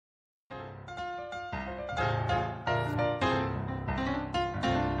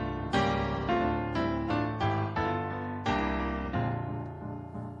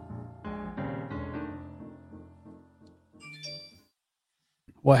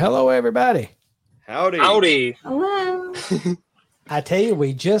Well, hello, everybody. Howdy. Howdy. Hello. I tell you,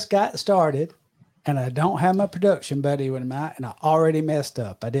 we just got started, and I don't have my production buddy with me, and I already messed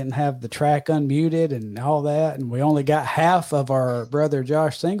up. I didn't have the track unmuted and all that, and we only got half of our brother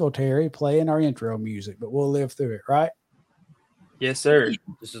Josh Singletary playing our intro music, but we'll live through it, right? Yes, sir.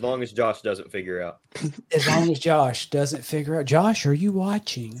 Just as long as Josh doesn't figure out. As long as Josh doesn't figure out. Josh, are you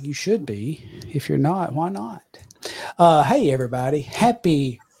watching? You should be. If you're not, why not? Hey, everybody.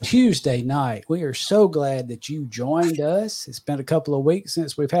 Happy Tuesday night. We are so glad that you joined us. It's been a couple of weeks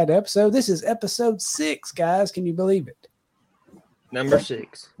since we've had an episode. This is episode 6, guys. Can you believe it? Number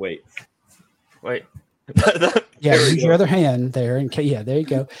 6. Wait. Yeah, use your other hand there. Yeah, there you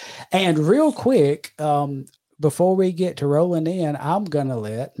go. And real quick, before we get to rolling in, I'm going to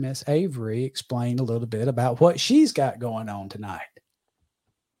let Miss Avery explain a little bit about what she's got going on tonight.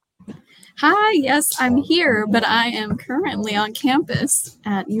 Hi, yes, I'm here, but I am currently on campus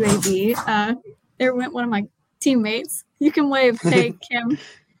at UAB. There went one of my teammates. You can wave, hey, Kim.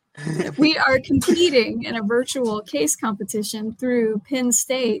 We are competing in a virtual case competition through Penn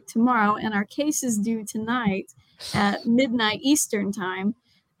State tomorrow, and our case is due tonight at midnight Eastern time.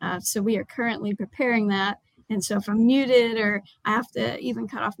 So we are currently preparing that. And so if I'm muted or I have to even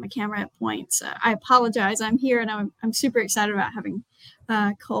cut off my camera at points, I apologize. I'm here and I'm super excited about having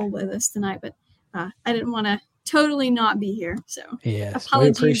Cole with us tonight, but I didn't want to totally not be here. So yes,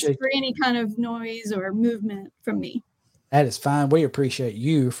 apologies for any kind of noise or movement from me. That is fine. We appreciate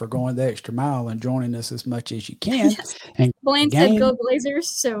you for going the extra mile and joining us as much as you can. Yes. And Blaine said go Blazers,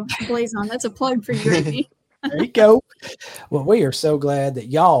 so Blaze on. That's a plug for UAB. There you go. Well, we are so glad that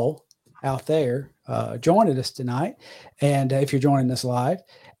y'all out there joining us tonight, and if you're joining us live,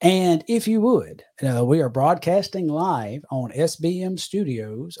 and if you would, we are broadcasting live on SBM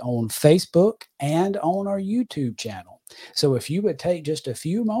Studios on Facebook and on our YouTube channel. So if you would take just a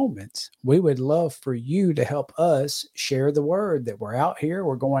few moments, we would love for you to help us share the word that we're out here.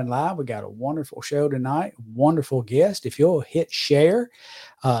 We're going live. We got a wonderful show tonight, wonderful guest. If you'll hit share,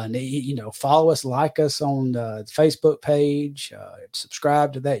 follow us, like us on the Facebook page,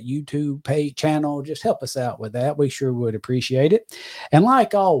 subscribe to that YouTube page channel. Just help us out with that. We sure would appreciate it. And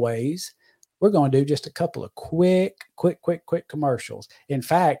like always, we're going to do just a couple of quick commercials. In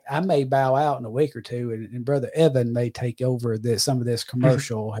fact, I may bow out in a week or two, and Brother Evan may take over some of this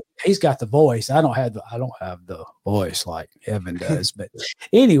commercial. He's got the voice. I don't have the voice like Evan does. But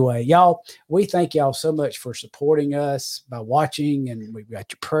anyway, y'all, we thank y'all so much for supporting us by watching, and we've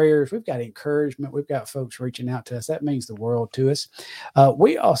got your prayers. We've got encouragement. We've got folks reaching out to us. That means the world to us.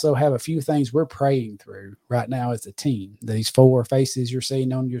 We also have a few things we're praying through right now as a team. These 4 faces you're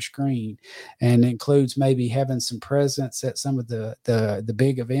seeing on your screen, and includes maybe having some presence at some of the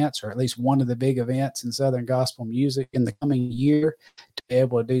big events, or at least one of the big events in Southern gospel music in the coming year, to be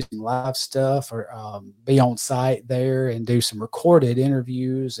able to do some live stuff or be on site there and do some recorded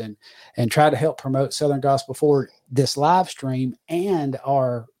interviews and try to help promote Southern gospel for this live stream and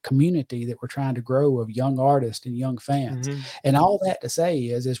our community that we're trying to grow of young artists and young fans. And all that to say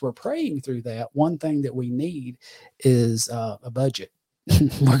is, as we're praying through that, one thing that we need is a budget.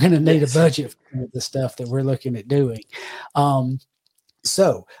 We're going to need a budget for the stuff that we're looking at doing.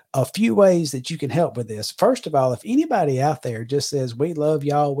 So a few ways that you can help with this. First of all, if anybody out there just says, we love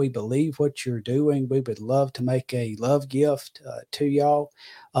y'all, we believe what you're doing, we would love to make a love gift to y'all.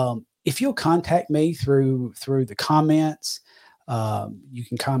 If you'll contact me through the comments, you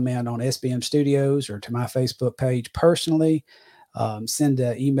can comment on SBM Studios or to my Facebook page personally. Send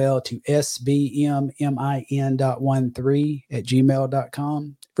an email to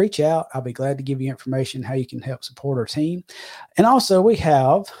sbmmin.13@gmail.com. Reach out. I'll be glad to give you information how you can help support our team. And also, we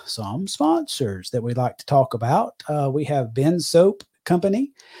have some sponsors that we'd like to talk about. We have Ben Soap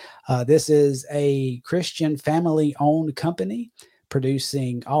Company. This is a Christian family-owned company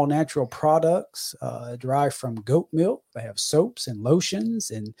producing all natural products derived from goat milk. They have soaps and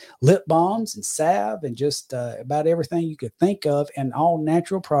lotions and lip balms and salve and just about everything you could think of, and all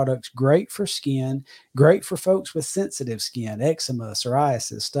natural products, great for skin, great for folks with sensitive skin, eczema,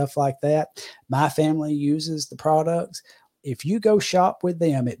 psoriasis, stuff like that. My family uses the products. If you go shop with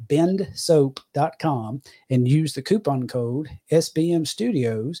them at bendsoap.com and use the coupon code SBM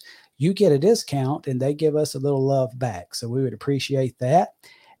Studios, you get a discount and they give us a little love back. So we would appreciate that.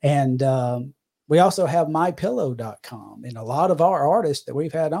 And we also have mypillow.com. And a lot of our artists that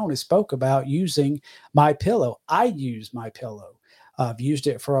we've had on has spoke about using MyPillow. I use MyPillow. I've used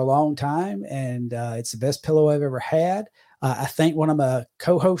it for a long time, and it's the best pillow I've ever had. I think one of my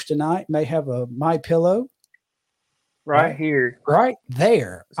co-hosts tonight may have a My Pillow Right here. right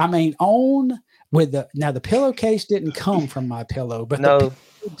there. I mean, on with the pillowcase didn't come from My Pillow, but the No. pillow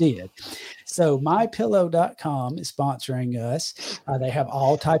did. So mypillow.com is sponsoring us. They have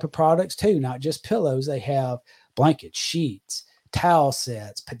all type of products too, not just pillows. They have blankets, sheets, towel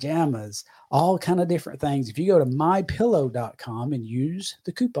sets, pajamas, all kind of different things. If you go to mypillow.com and use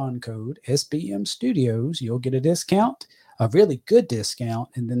the coupon code SBM Studios, you'll get a discount, a really good discount,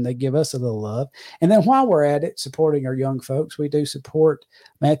 and then they give us a little love. And then while we're at it, supporting our young folks, we do support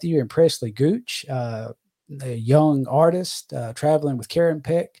Matthew and Presley Gooch, a young artist traveling with Karen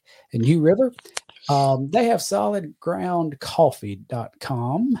Peck and New River. They have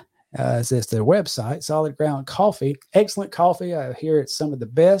solidgroundcoffee.com. It's their website, Solid Ground Coffee. Excellent coffee. I hear it's some of the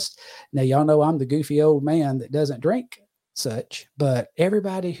best. Now, y'all know I'm the goofy old man that doesn't drink such, but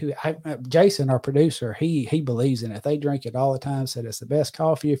everybody Jason, our producer, he believes in it. They drink it all the time, said it's the best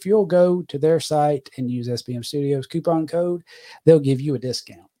coffee. If you'll go to their site and use SBM Studios coupon code, they'll give you a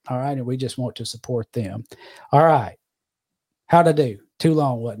discount. All right. And we just want to support them. All right. How'd I do? Too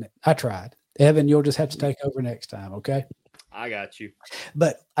long, wasn't it? I tried. Evan, you'll just have to take over next time. Okay. I got you.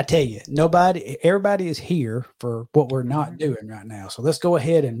 But I tell you, everybody is here for what we're not doing right now. So let's go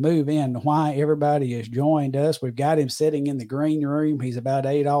ahead and move in why everybody has joined us. We've got him sitting in the green room. He's about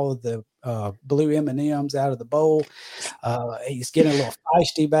ate all of the blue M&Ms out of the bowl. He's getting a little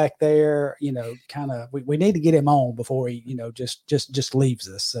feisty back there, kind of, we need to get him on before he, just leaves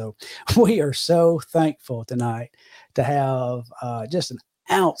us. So we are so thankful tonight to have just an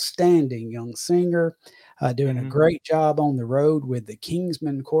outstanding young singer, doing a great job on the road with the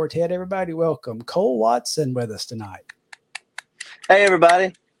Kingsman Quartet. Everybody welcome Cole Watson with us tonight. Hey,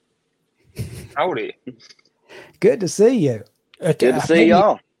 everybody. Howdy. Good to see you. Good to see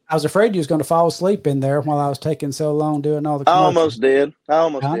y'all. I was afraid you was going to fall asleep in there while I was taking so long doing all the I commercials. I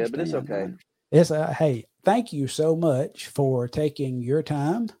almost did, but it's okay. Hey, thank you so much for taking your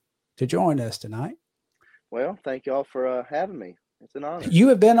time to join us tonight. Well, thank y'all for having me. It's an honor. You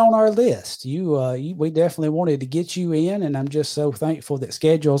have been on our list. We definitely wanted to get you in, and I'm just so thankful that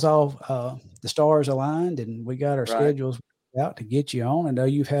schedules all the stars aligned, and we got our schedules out to get you on. I know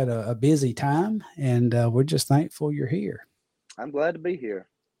you've had a busy time, and we're just thankful you're here. I'm glad to be here.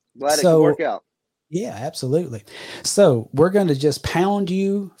 Glad it can work out. Yeah, absolutely. So we're going to just pound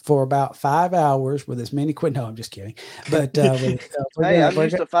you for about 5 hours with as many No, I'm just kidding. But hey, I'm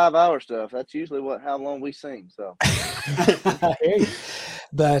used to 5 hour stuff. That's usually how long we sing. So, I hear you.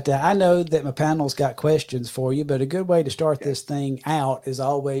 But I know that my panel's got questions for you. But a good way to start this thing out is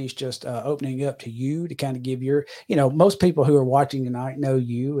always just opening up to you to kind of give your, most people who are watching tonight know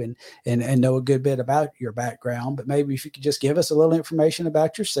you and know a good bit about your background. But maybe if you could just give us a little information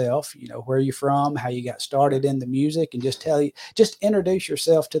about yourself, where you're from, how you got started in the music, and just introduce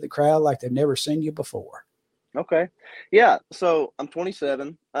yourself to the crowd like they've never seen you before. Okay. Yeah. So I'm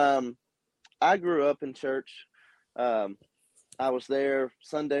 27. I grew up in church. I was there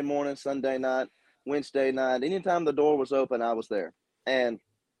Sunday morning, Sunday night, Wednesday night. Anytime the door was open, I was there. And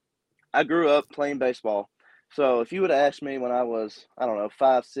I grew up playing baseball. So if you would have asked me when I was,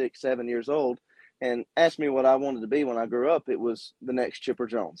 5, 6, 7 years old, and asked me what I wanted to be when I grew up, it was the next Chipper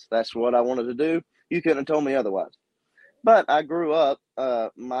Jones. That's what I wanted to do. You couldn't have told me otherwise. But I grew up,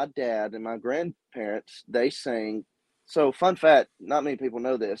 my dad and my grandparents, they sang. So fun fact, not many people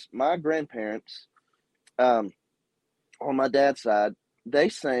know this. My grandparents, on my dad's side, they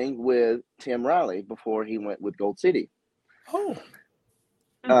sang with Tim Riley before he went with Gold City. Oh.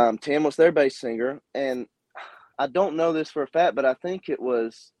 Tim was their bass singer. And I don't know this for a fact, but I think it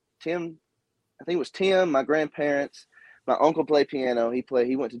was Tim. I think it was Tim, my grandparents, my uncle played piano. He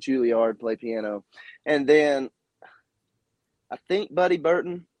went to Juilliard, played piano. And then I think Buddy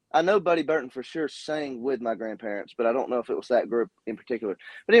Burton. I know Buddy Burton for sure sang with my grandparents, but I don't know if it was that group in particular.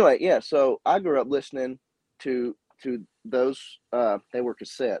 But anyway, yeah, so I grew up listening to those, they were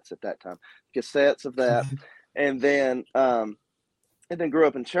cassettes at that time, cassettes of that. And then grew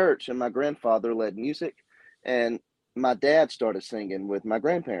up in church, and my grandfather led music, and my dad started singing with my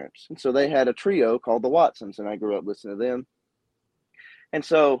grandparents. And so they had a trio called the Watsons, and I grew up listening to them. And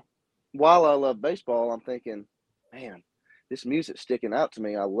so while I love baseball, I'm thinking, man, this music's sticking out to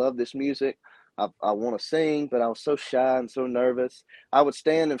me. I love this music. I want to sing, but I was so shy and so nervous. I would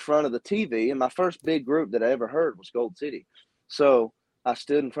stand in front of the TV, and my first big group that I ever heard was Gold City. So I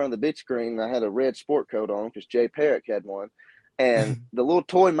stood in front of the big screen, and I had a red sport coat on because Jay Parrick had one. And the little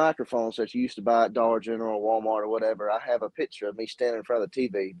toy microphones that you used to buy at Dollar General, Walmart, or whatever, I have a picture of me standing in front of the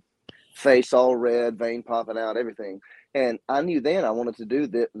TV, face all red, vein popping out, everything. And I knew then I wanted to do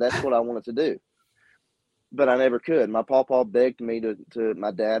that. That's what I wanted to do. But I never could. My pawpaw begged me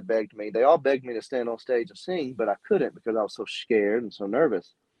my dad begged me. They all begged me to stand on stage and sing, but I couldn't because I was so scared and so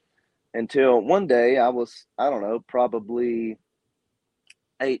nervous. Until one day I was, I don't know, probably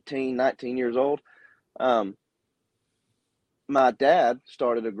 18, 19 years old. My dad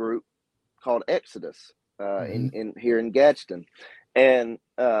started a group called Exodus in here in Gadsden, and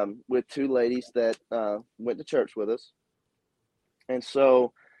with two ladies that went to church with us. And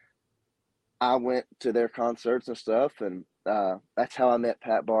so I went to their concerts and stuff, and that's how I met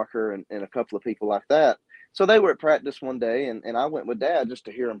Pat Barker and a couple of people like that. So they were at practice one day, and I went with Dad just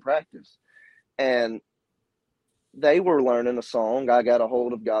to hear them practice. And they were learning a song, I Got a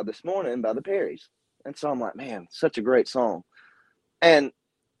Hold of God This Morning by the Perrys. And so I'm like, man, such a great song. And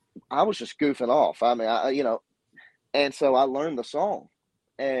I was just goofing off. I mean, and so I learned the song.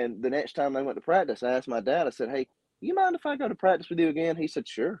 And the next time they went to practice, I asked my dad, I said, hey, you mind if I go to practice with you again? He said,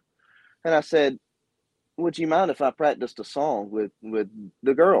 sure. And I said, would you mind if I practiced a song with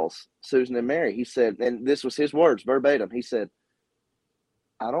the girls, Susan and Mary? He said, and this was his words verbatim. He said,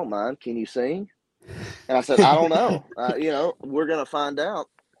 I don't mind. Can you sing? And I said, I don't know. We're going to find out.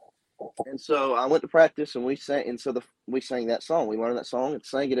 And so I went to practice and we sang. And so we sang that song. We learned that song and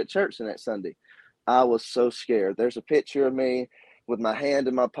sang it at church the next Sunday. I was so scared. There's a picture of me with my hand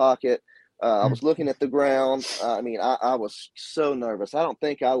in my pocket. I was looking at the ground. I was so nervous. I don't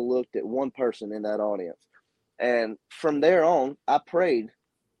think I looked at one person in that audience. And from there on, I prayed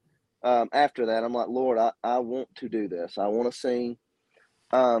after that. I'm like, Lord, I want to do this. I want to sing.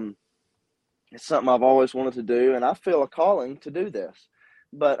 It's something I've always wanted to do, and I feel a calling to do this.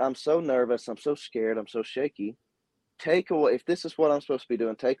 But I'm so nervous. I'm so scared. I'm so shaky. Take away, if this is what I'm supposed to be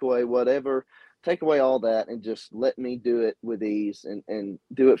doing, take away all that and just let me do it with ease and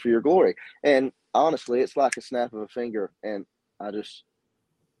do it for your glory. And honestly, it's like a snap of a finger, and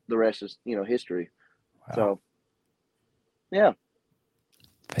the rest is, history. Wow. So, yeah.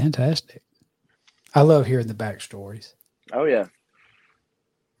 Fantastic. I love hearing the backstories. Oh, yeah.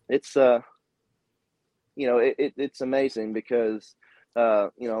 It's, it's amazing because,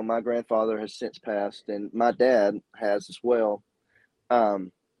 my grandfather has since passed and my dad has as well.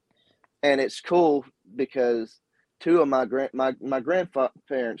 And it's cool because two of my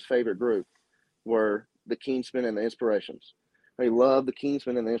grandparents' favorite group were the Kingsmen and the Inspirations. They loved the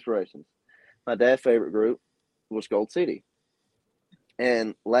Kingsmen and the Inspirations. My dad's favorite group was Gold City.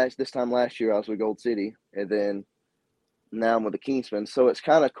 And this time last year I was with Gold City, and then now I'm with the Kingsmen. So it's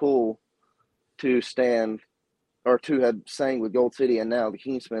kind of cool to have sang with Gold City and now the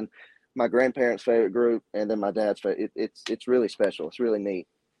Kingsmen, my grandparents' favorite group, and then my dad's favorite. It's really special. It's really neat.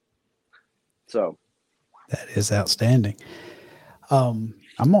 So that is outstanding. I'm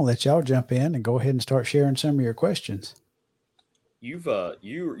gonna let y'all jump in and go ahead and start sharing some of your questions.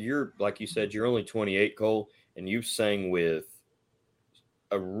 You're like you said, you're only 28, Cole, and you've sang with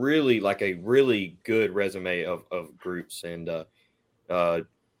a really good resume of groups. And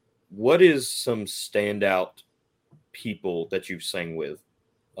what is some standout people that you've sang with?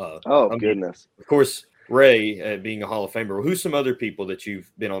 Goodness. Of course, Ray being a Hall of Famer. Who's some other people that you've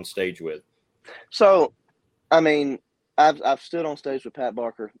been on stage with? So, I've stood on stage with Pat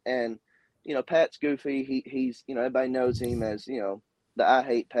Barker, and Pat's goofy. He's everybody knows him as the I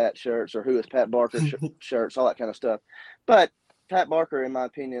Hate Pat shirts or Who is Pat Barker shirts, all that kind of stuff. But Pat Barker, in my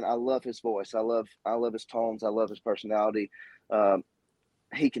opinion, I love his voice. I love his tones. I love his personality.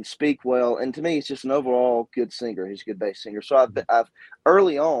 He can speak well, and to me, he's just an overall good singer. He's a good bass singer. So I've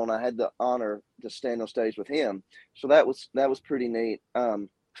early on, I had the honor to stand on stage with him. So that was pretty neat.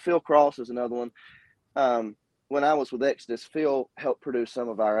 Phil Cross is another one. When I was with Exodus, Phil helped produce some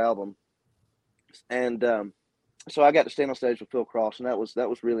of our album, and so I got to stand on stage with Phil Cross, and that was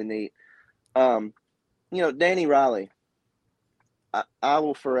really neat. Danny Riley. I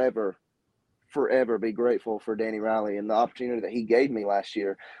will forever be grateful for Danny Riley and the opportunity that he gave me last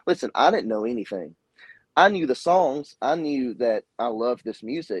year. Listen, I didn't know anything. I knew the songs. I knew that I loved this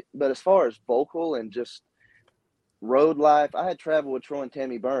music. But as far as vocal and just road life, I had traveled with Troy and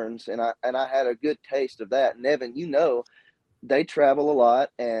Tammy Burns, and I had a good taste of that. And Evan, they travel a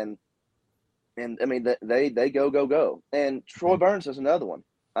lot, and I mean, they go. And Troy Burns is another one.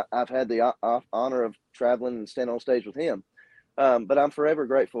 I've had the honor of traveling and standing on stage with him. But I'm forever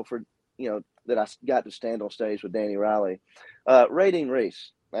grateful for, that I got to stand on stage with Danny Riley. Ray Dean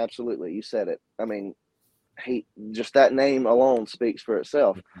Reese, absolutely. You said it. I mean, just that name alone speaks for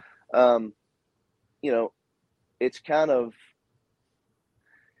itself. It's kind of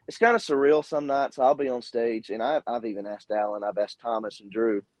surreal some nights. I'll be on stage, and I've even asked Alan, I've asked Thomas and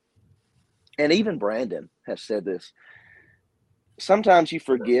Drew, and even Brandon has said this. sometimes you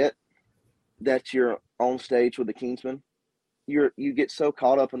forget that you're on stage with the Kingsmen. You get so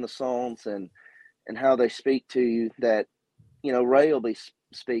caught up in the songs and how they speak to you that, you know, Ray will be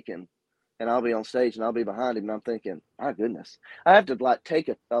speaking and I'll be on stage and I'll be behind him and I'm thinking, my goodness, I have to like take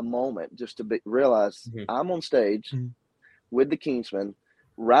a moment just to realize I'm on stage with the Kingsmen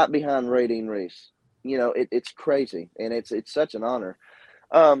right behind Ray Dean Reese. You know, it's crazy and it's such an honor.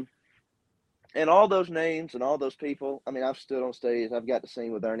 And all those names and all those people, I mean, I've stood on stage. I've got to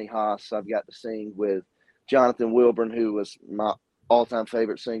sing with Ernie Haas. I've got to sing with Jonathan Wilburn, who was my all-time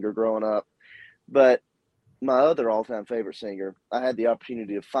favorite singer growing up. But my other all-time favorite singer, I had the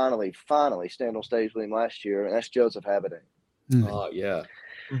opportunity to finally stand on stage with him last year, and that's Joseph Habedank. Oh, yeah.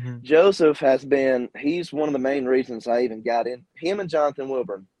 Joseph he's one of the main reasons I even got in. Him and Jonathan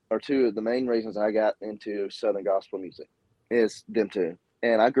Wilburn are two of the main reasons I got into Southern gospel music, is them two.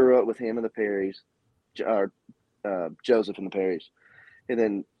 And I grew up with him in the Perrys, or Joseph in the Perrys, and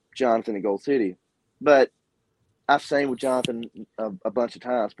then Jonathan in Gold City. But I've sang with Jonathan a bunch of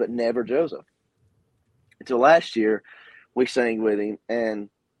times, but never Joseph. Until last year, we sang with him, and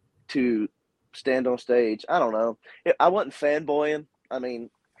to stand on stage, I don't know. I wasn't fanboying. I mean,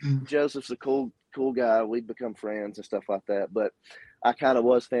 Joseph's a cool guy. We've become friends and stuff like that. But I kind of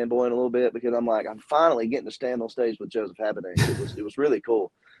was fanboying a little bit because I'm like, I'm finally getting to stand on stage with Joseph Habedank. It was really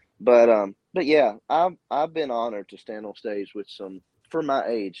cool. But yeah, I've been honored to stand on stage with for my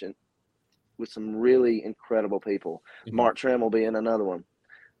age, and with some really incredible people. Mark Trammell being another one.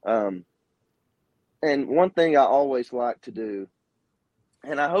 And one thing I always like to do,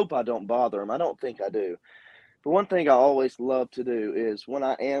 and I hope I don't bother them. I don't think I do. But one thing I always love to do is when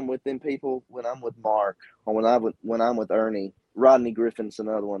I am with them people, when I'm with Mark, or when I'm with Ernie, Rodney Griffin's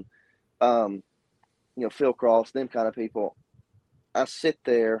another one, you know, Phil Cross, them kind of people, I sit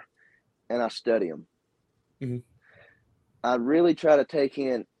there and I study them. I really try to take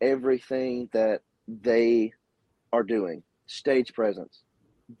in everything that they are doing: stage presence,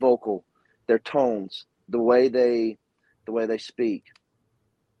 vocal, their tones, the way they speak,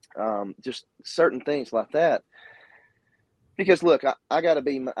 just certain things like that. Because look, I gotta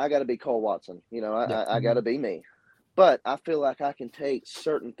be Cole Watson, you know, I gotta be me, but I feel like I can take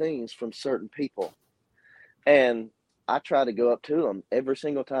certain things from certain people, and I try to go up to them every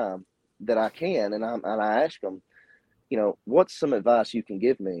single time that I can, and I ask them, you know, what's some advice you can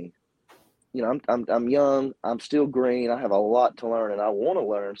give me? You know, I'm young, I'm still green, I have a lot to learn, and I want to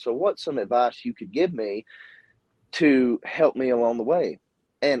learn. So, what's some advice you could give me to help me along the way?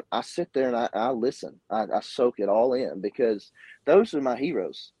 And I sit there and I listen. I soak it all in, because those are my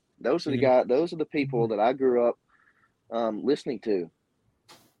heroes. Those are the guys. Those are the people that I grew up listening to.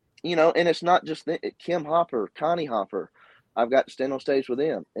 You know, and it's not just Kim Hopper, Connie Hopper. I've got to stand on stage with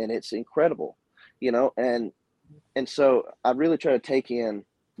them, and it's incredible. You know, and so I really try to take in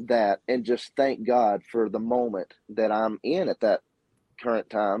that and just thank God for the moment that I'm in at that current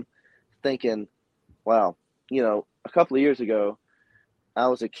time, thinking, wow, you know, a couple of years ago, I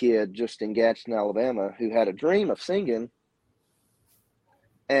was a kid just in Gadsden, Alabama, who had a dream of singing,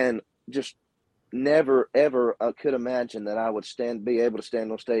 and just never, ever could imagine that I would be able to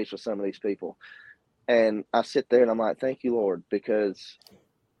stand on stage with some of these people. And I sit there and I'm like, thank you, Lord, because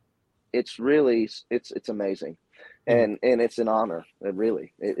it's really, it's amazing. And it's an honor.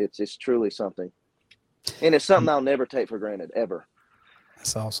 It's truly something. And it's something I'll never take for granted, ever.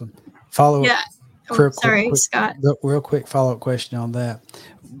 That's awesome. Follow Yeah. Scott. Real quick follow-up question on that.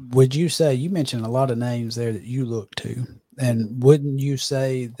 Would you say, you mentioned a lot of names there that you look to, and wouldn't you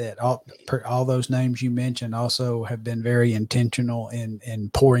say that all those names you mentioned also have been very intentional in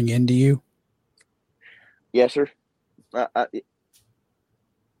pouring into you? Yes, sir.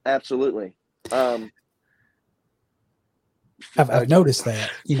 Absolutely. I've noticed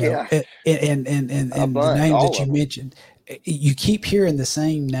that, you know, and the names that you mentioned, you keep hearing the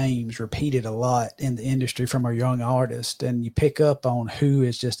same names repeated a lot in the industry from our young artists, and you pick up on who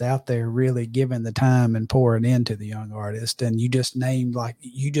is just out there really giving the time and pouring into the young artist. And you just named, like,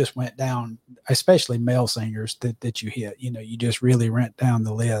 you just went down, especially male singers that you hit, you know, you just really went down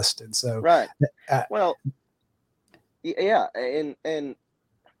the list. And so, right. Well, yeah. And,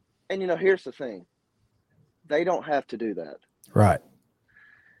 you know, here's the thing. They don't have to do that. Right.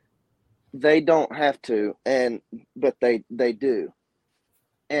 They don't have to, but they do.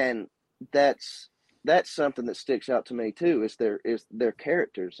 And that's something that sticks out to me too, is their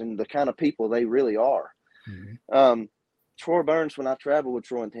characters and the kind of people they really are. Troy Burns, when I traveled with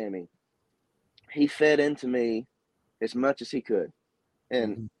Troy and Tammy, he fed into me as much as he could.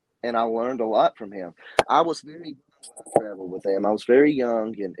 And I learned a lot from him. I was very young when I traveled with him. I was very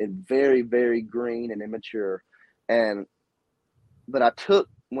young and very, very green and immature. And but I took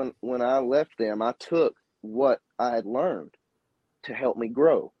when I left them, I took what I had learned to help me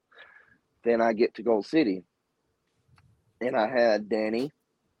grow. Then I get to Gold City, and I had Danny,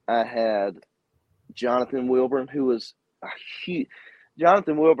 I had Jonathan Wilburn, who was a huge.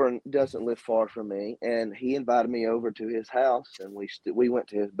 Jonathan Wilburn doesn't live far from me, and he invited me over to his house, and we went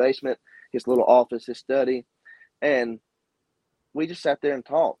to his basement, his little office, his study, and we just sat there and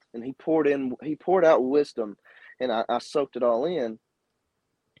talked. And he poured out wisdom, and I soaked it all in.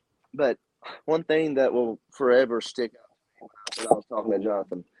 But one thing that will forever stick out when I was talking to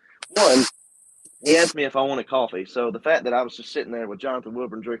Jonathan, one, he asked me if I wanted coffee. So the fact that I was just sitting there with Jonathan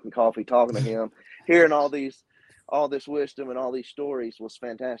Wilburn drinking coffee, talking to him, hearing all this wisdom and all these stories was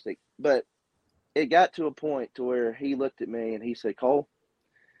fantastic. But it got to a point to where he looked at me and he said, Cole,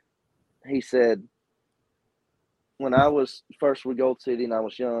 he said, when I was first with Gold City and I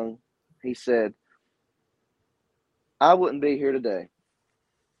was young, he said, I wouldn't be here today.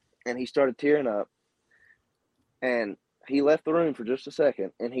 And he started tearing up, and he left the room for just a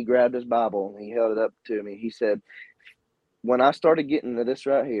second, and he grabbed his Bible and he held it up to me. He said, when I started getting to this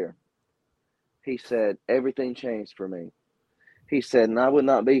right here, he said, everything changed for me. He said, and I would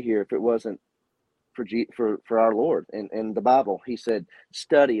not be here if it wasn't for our Lord and the Bible. He said,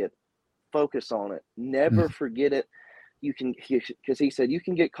 study it, focus on it, never forget it. You can, because he said, you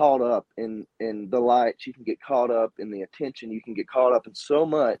can get caught up in the lights, you can get caught up in the attention, you can get caught up in so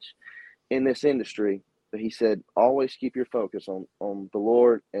much in this industry. But he said, always keep your focus on the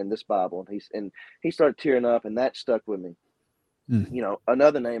Lord and this Bible. And he started tearing up, and that stuck with me. You know,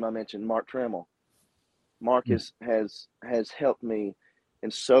 another name I mentioned, Mark Trammell. Mark has helped me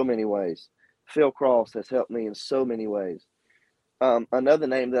in so many ways. Phil Cross has helped me in so many ways. Another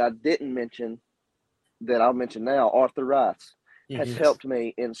name that I didn't mention that I'll mention now, Arthur Rice, has helped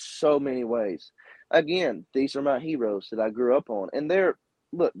me in so many ways. Again, these are my heroes that I grew up on. And there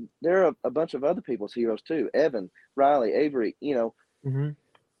are a bunch of other people's heroes too. Evan, Riley, Avery, you know,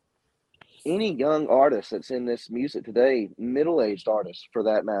 any young artist that's in this music today, middle-aged artists for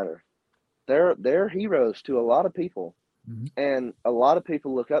that matter, they're heroes to a lot of people. And a lot of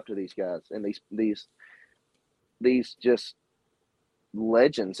people look up to these guys and these just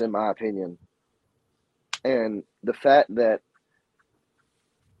legends, in my opinion. And the fact that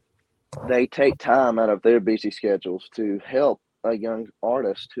they take time out of their busy schedules to help a young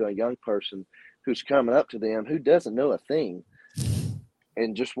artist, to a young person who's coming up to them, who doesn't know a thing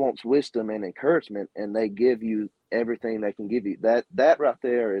and just wants wisdom and encouragement, and they give you everything they can give you. That right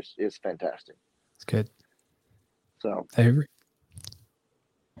there is fantastic. It's good. So Avery?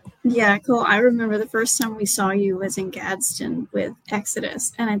 Yeah, cool. I remember the first time we saw you was in Gadsden with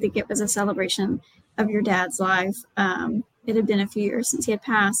Exodus, and I think it was a celebration of your dad's life. It had been a few years since he had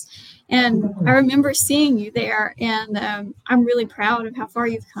passed, and I remember seeing you there, and I'm really proud of how far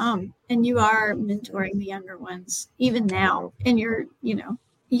you've come, and you are mentoring the younger ones even now, and you're, you know,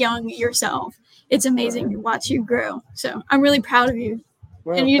 young yourself. It's amazing to watch you grow. So I'm really proud of you.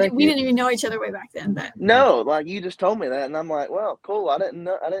 Well, and we didn't even know each other way back then, but no, like you just told me that, and I'm like, well, cool. I didn't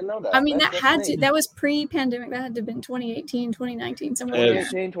know that. I mean, that was pre-pandemic. That had to have been 2018, 2019, somewhere there.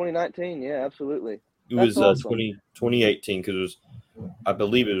 2019, yeah, absolutely. It was awesome. 2018 because I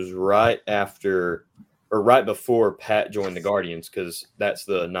believe it was right after or right before Pat joined the Guardians, because that's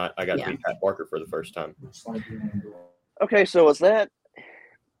the night I got to meet Pat Barker for the first time. Okay, so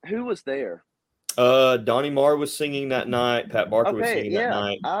who was there? Donnie Marr was singing that night. Pat Barker was singing that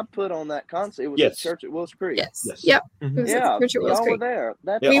night. I put on that concert. It was at church at Wills Creek. Yes. Yep. It was at the church at Wills Creek. Were there.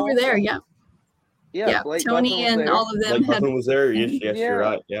 We were there. Yeah. Yeah. Tony and all of them. Blake Buckland was there. Yes, you're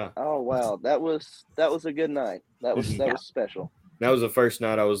right. Yeah. Oh wow, that was a good night. That was special. That was the first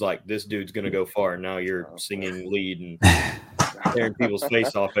night I was like, this dude's gonna go far. Now you're singing lead and tearing people's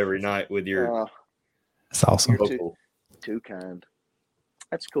face off every night with your. That's awesome. Too kind.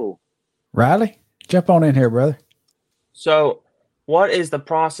 That's cool. Riley, jump on in here, brother. So, what is the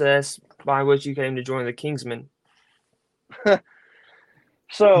process by which you came to join the Kingsmen?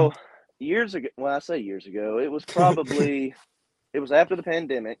 So, years ago, well, I say years ago, it was probably, it was after the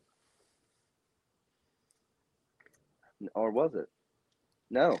pandemic. Or was it?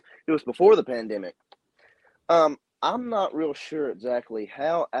 No, it was before the pandemic. I'm not real sure exactly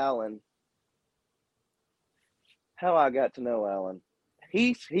how I got to know Alan.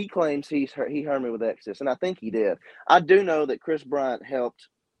 He claims he heard me with Exodus, and I think he did. I do know that Chris Bryant helped.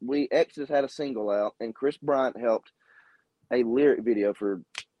 Exodus had a single out, and Chris Bryant helped a lyric video for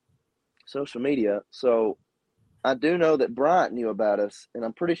social media. So I do know that Bryant knew about us, and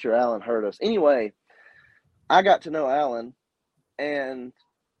I'm pretty sure Alan heard us. Anyway, I got to know Alan, and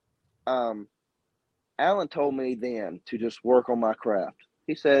Alan told me then to just work on my craft.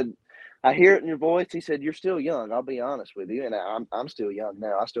 He said, I hear it in your voice. He said, you're still young. I'll be honest with you. And I'm still young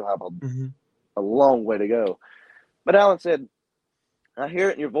now. I still have a long way to go. But Alan said, I hear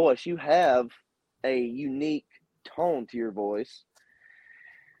it in your voice. You have a unique tone to your voice.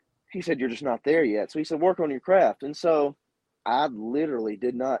 He said, you're just not there yet. So he said, work on your craft. And so I literally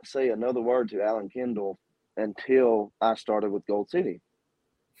did not say another word to Alan Kendall until I started with Gold City.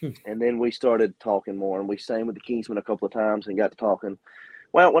 And then we started talking more, and we sang with the Kingsmen a couple of times and got to talking.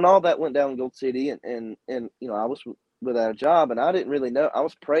 Well, when all that went down in Gold City and you know, I was without a job, and I didn't really know. I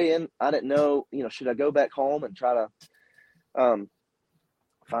was praying. I didn't know, you know, should I go back home and try to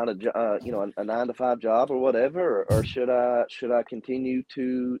find a 9-to-5 job or whatever, or should I continue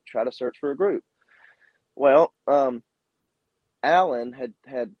to try to search for a group? Well, Alan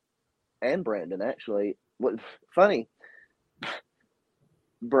had and Brandon actually. What funny,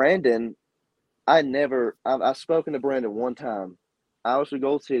 Brandon, I've spoken to Brandon one time. I was with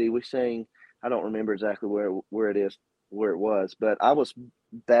Gold City. We sang, I don't remember exactly where it was, but I was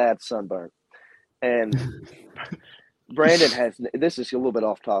bad sunburnt. And Brandon this is a little bit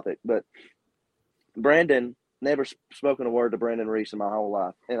off topic, but Brandon never spoken a word to Brandon Reese in my whole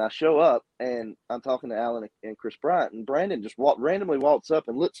life. And I show up and I'm talking to Alan and Chris Bryant, and Brandon just randomly walks up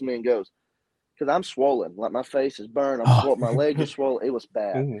and looks at me and goes, because I'm swollen, like my face is burned. I'm swollen, my legs are swollen. It was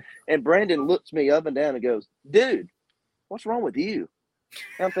bad. And Brandon looks me up and down and goes, dude, what's wrong with you?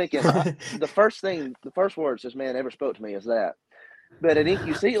 And I'm thinking, the first words this man ever spoke to me is that. But at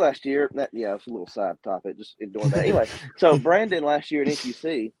NQC last year, it's a little side topic, just ignore that. Anyway, so Brandon last year at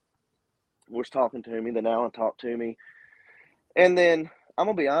NQC was talking to me, then Alan talked to me. And then I'm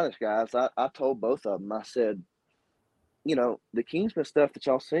going to be honest, guys, I told both of them, I said, you know, the Kingsman stuff that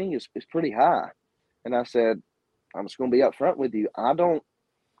y'all sing is pretty high. And I said, I'm just going to be up front with you. I don't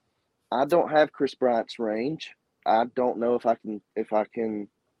have Chris Bryant's range. I don't know if I can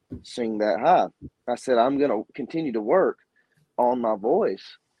sing that high. I said, I'm going to continue to work on my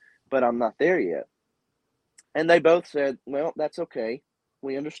voice, but I'm not there yet. And they both said, well, that's okay.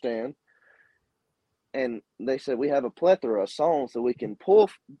 We understand. And they said, we have a plethora of songs that we can pull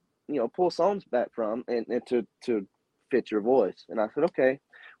songs back from and to fit your voice. And I said, okay.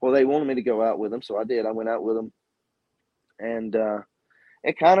 Well, they wanted me to go out with them, so I did. I went out with them, and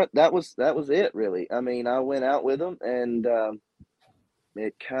that was it, really. I mean, I went out with them, and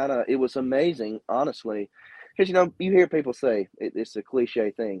it was amazing, honestly, because you know, you hear people say it's a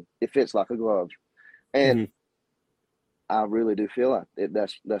cliche thing. It fits like a glove, and I really do feel like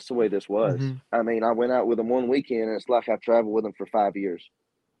that's the way this was. I mean, I went out with them one weekend, and it's like I traveled with them for 5 years.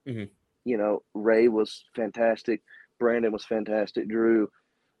 You know, Ray was fantastic. Brandon was fantastic. Drew,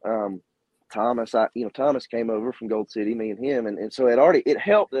 Thomas, Thomas came over from Gold City, me and him. And so it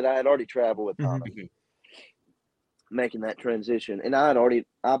helped that I had already traveled with Thomas, making that transition. And I've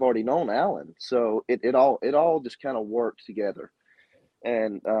already known Alan. So it all just kind of worked together.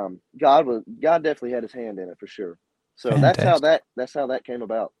 And God definitely had his hand in it for sure. So fantastic. that's how that came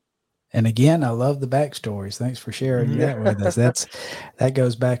about. And again, I love the backstories. Thanks for sharing that with us. That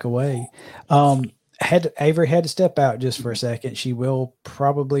goes back a way. Avery had to step out just for a second. She will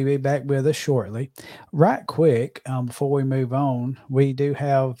probably be back with us shortly. Right quick, before we move on, we do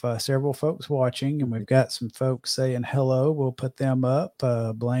have several folks watching, and we've got some folks saying hello. We'll put them up.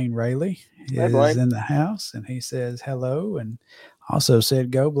 Blaine Rayleigh is in the house, and he says hello, and also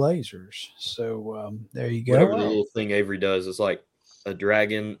said go Blazers. So there you go. Whatever the little thing Avery does is like a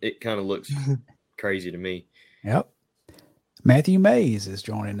dragon. It kind of looks crazy to me. Yep. Matthew Mays is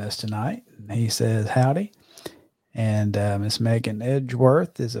joining us tonight. He says howdy. And Miss Megan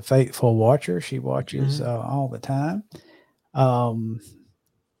Edgeworth is a faithful watcher. She watches all the time.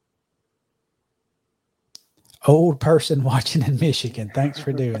 Old person watching in Michigan. Thanks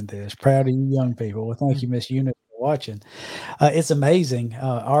for doing this. Proud of you young people. Well, thank you, Miss Eunice, for watching. It's amazing.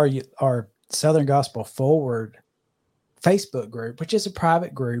 Our Southern Gospel Forward Facebook group, which is a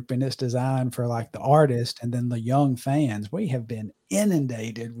private group, and it's designed for like the artist and then the young fans. We have been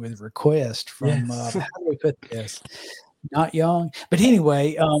inundated with requests from how do we put this? Not young, but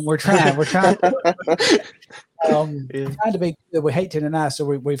anyway, we're trying to be good. We hate to deny. So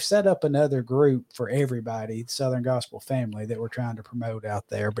we've set up another group for everybody, Southern Gospel family, that we're trying to promote out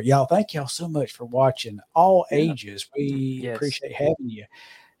there. But y'all, thank y'all so much for watching. All ages. We appreciate having you.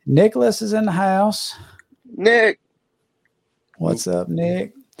 Nicholas is in the house. Nick. What's up,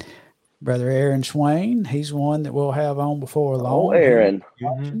 Nick? Brother Aaron Swain. He's one that we'll have on before long. Oh, Aaron.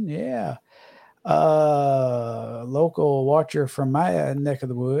 Yeah. Local watcher from my neck of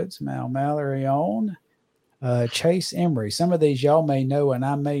the woods, Mal Mallory on. Chase Emery. Some of these y'all may know and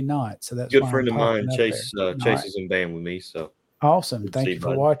I may not. So that's Good why friend I'm of mine, popping up Chase. there. Chase Right. is in band with me, so Awesome. Good to Thank see you you, for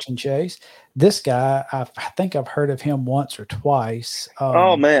bud. watching, Chase. This guy, I think I've heard of him once or twice.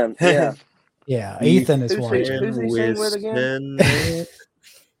 Oh man, yeah. Yeah, Ethan is Who's he- watching. who's he sing with again? Whistling.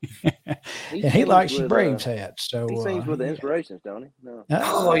 And he sings likes your with, Braves hats. So He sings with the yeah. Inspirations, don't he? No.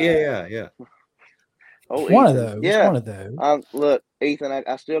 Oh yeah. Oh, One of Ethan. those. Yeah. One of those. Look, Ethan,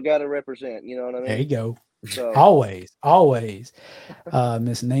 I still got to represent. You know what I mean? There you go. So Always.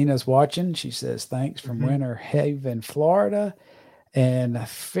 Miss Nina's watching. She says thanks from Winter Haven, Florida. And I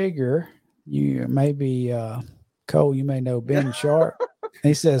figure you maybe Cole, you may know Ben Sharp.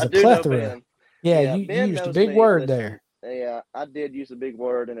 He says I a do know plethora. Ben. Yeah, you Ben used a knows big me. word Listen, there. Yeah, I did use a big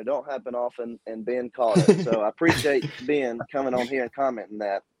word, and it don't happen often. And Ben caught it, so I appreciate Ben coming on here and commenting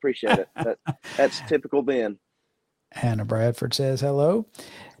that. Appreciate it. That's typical Ben. Hannah Bradford says hello.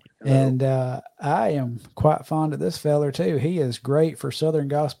 Hello. And I am quite fond of this feller too. He is great for Southern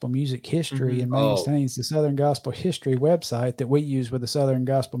Gospel music history and maintains the Southern Gospel history website that we use with the Southern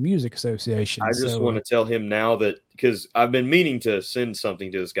Gospel Music Association. I just want to tell him now that, because I've been meaning to send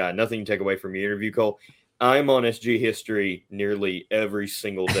something to this guy. Nothing to take away from your interview, Cole. I'm on SG History nearly every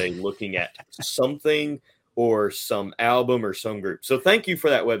single day looking at something or some album or some group. So thank you for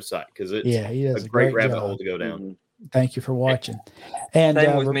that website, because it's he does a great rabbit job. hole to go down. Mm-hmm. Thank you for watching. And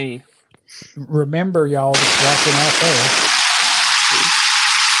Same with me. Remember, y'all that's watching out there.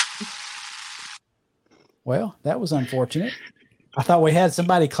 Well, that was unfortunate. I thought we had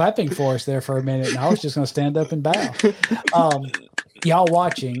somebody clapping for us there for a minute, and I was just going to stand up and bow. Y'all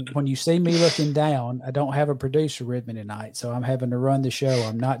watching, when you see me looking down, I don't have a producer with me tonight, so I'm having to run the show.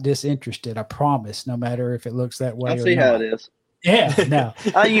 I'm not disinterested, I promise, no matter if it looks that way or not. I see how it is. Yeah, no.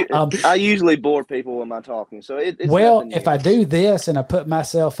 I usually bore people with my talking, so it's well. nothing If new. I do this and I put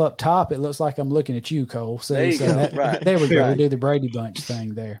myself up top, it looks like I'm looking at you, Cole. See, there you go. Right. There we go. Right. We do the Brady Bunch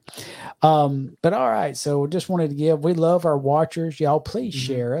thing there. But all right. So just wanted to give. We love our watchers. Y'all, please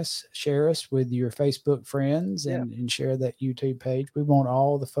share us with your Facebook friends and share that YouTube page. We want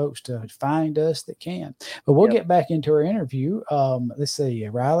all the folks to find us that can. But we'll get back into our interview. Let's see,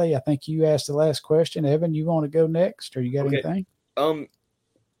 Riley. I think you asked the last question. Evan, you want to go next, or you got anything?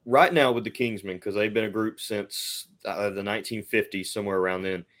 Right now with the Kingsmen, because they've been a group since the 1950s, somewhere around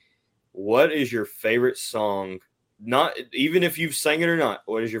then. What is your favorite song? Not even if you've sang it or not.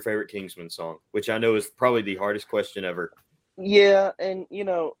 What is your favorite Kingsmen song? Which I know is probably the hardest question ever. Yeah, and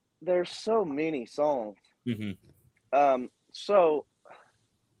there's so many songs. Mm-hmm.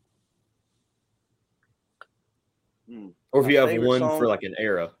 Or if you have one song, for like an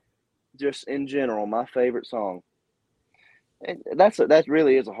era. Just in general, my favorite song. And that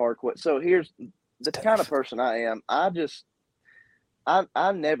really is a hard question. So here's the kind of person I am. I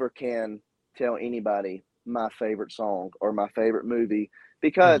never can tell anybody my favorite song or my favorite movie,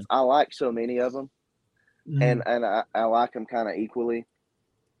 because I like so many of them, and I like them kind of equally.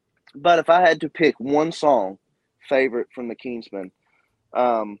 But if I had to pick one song favorite from the Kingsmen,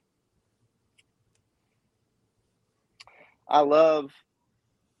 I love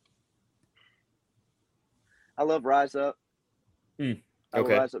Rise Up. I will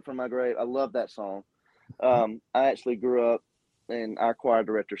rise up from my grave. I love that song. I actually grew up and our choir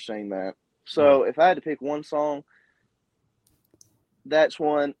director sang that. So if I had to pick one song, that's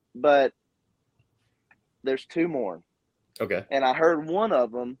one. But there's two more. Okay. And I heard one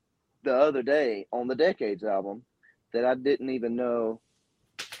of them the other day on the Decades album that I didn't even know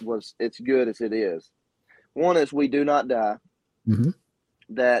was it's good as it is. One is We Do Not Die,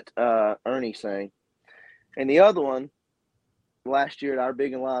 that Ernie sang. And the other one, last year at our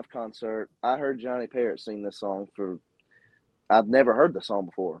Big and Live concert, I heard Johnny Parrott sing this song. I've never heard the song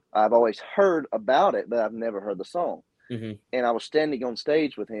before. I've always heard about it, but I've never heard the song. And I was sitting on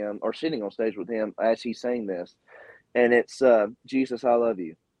stage with him as he sang this. And it's Jesus, I Love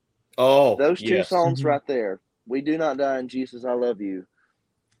You. Oh, those two songs right there, We Do Not Die and Jesus, I Love You.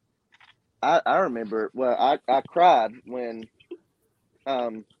 I remember, well, I cried when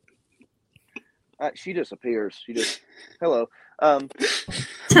she just appears. She just, hello. Ta-da!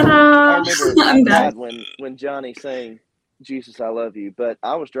 I remember I cried when Johnny sang Jesus, I Love You. But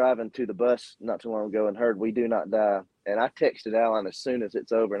I was driving to the bus not too long ago and heard We Do Not Die. And I texted Alan as soon as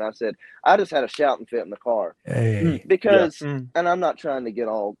it's over. And I said, I just had a shouting fit in the car. Hey. Because, and I'm not trying to get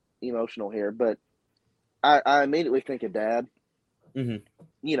all emotional here, but I immediately think of Dad.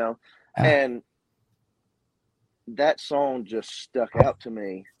 And that song just stuck out to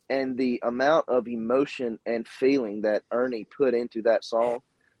me. And the amount of emotion and feeling that Ernie put into that song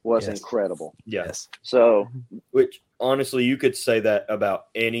was incredible. Yes. So, which honestly, you could say that about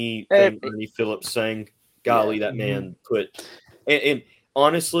anything Ernie Phillips sang. golly, that man put and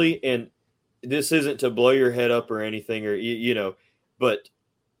honestly, and this isn't to blow your head up or anything, or you know, but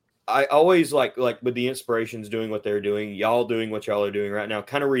I always like with the Inspirations doing what they're doing, y'all doing what y'all are doing right now,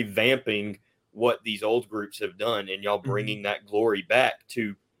 kind of revamping what these old groups have done, and y'all bringing that glory back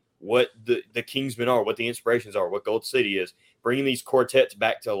to what the Kingsmen are, what the Inspirations are, what Gold City is, bringing these quartets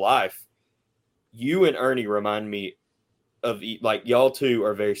back to life. You and Ernie remind me of, like, y'all two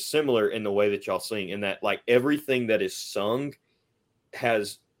are very similar in the way that y'all sing, in that like everything that is sung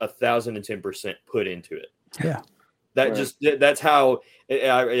has 1,010% put into it. Yeah. That's how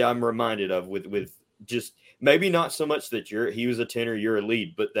I'm reminded of with just maybe not so much that he was a tenor, you're a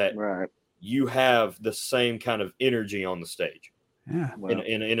lead, but that you have the same kind of energy on the stage. Yeah. Well,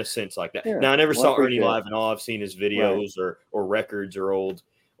 in a sense like that. Yeah. Now I never Well, saw I Ernie appreciate live and all. I've seen his videos or records or old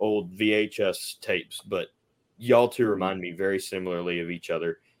VHS tapes, but y'all two remind me very similarly of each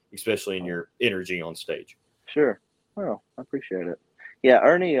other, especially in your energy on stage. Sure. Well, I appreciate it. Yeah,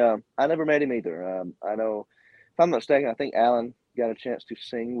 Ernie, I never met him either. I know, if I'm not mistaken, I think Alan got a chance to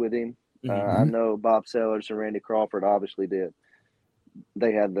sing with him. I know Bob Sellers and Randy Crawford obviously did.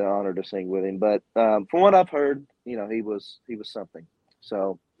 They had the honor to sing with him. But from what I've heard, you know, he was something.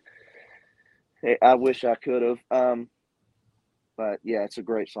 So I wish I could have. But yeah, it's a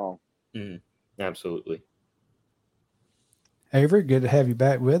great song. Absolutely. Avery, good to have you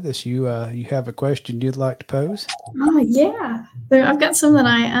back with us. You have a question you'd like to pose? Oh, yeah. I've got some that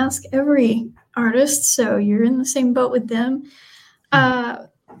I ask every artist, so you're in the same boat with them.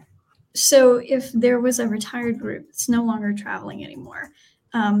 So if there was a retired group that's no longer traveling anymore,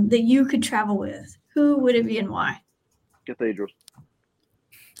 that you could travel with, who would it be and why? Cathedrals.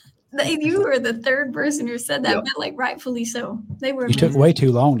 You were the third person who said that, but like rightfully so. They were. You took way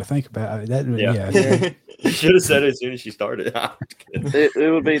too long to think about it. That. You should have said it as soon as she started.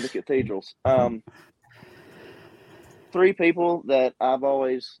 It would be the Cathedrals. 3 people that I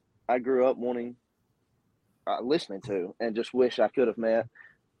grew up wanting, listening to, and just wish I could have met.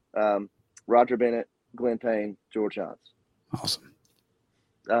 Roger Bennett, Glenn Payne, George Hines. Awesome.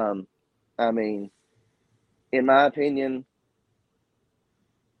 I mean, in my opinion,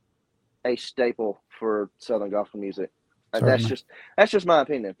 a staple for Southern gospel music. That's just my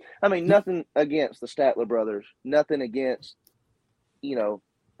opinion. I mean, nothing against the Statler brothers, nothing against, you know,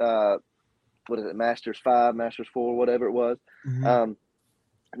 what is it, Masters 5, Masters 4, whatever it was.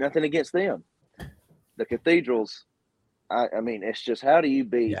 Nothing against them. The Cathedrals, I mean, it's just, how do you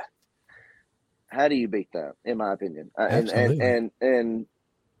beat that, in my opinion? And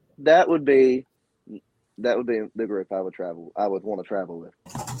that would be the group I would want to travel with.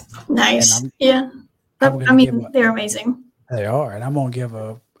 Nice. They're amazing. They are. And I'm going to give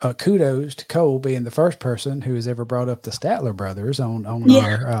a kudos to Cole being the first person who has ever brought up the Statler brothers on our,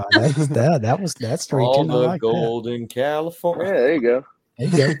 that's reaching. All the like gold in California. Yeah, there you go.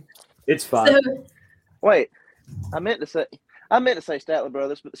 It's fine. So, wait, I meant to say Statler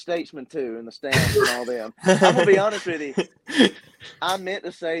brothers, but the Statesmen too, and the Stamps and all them. I'm gonna be honest with you. I meant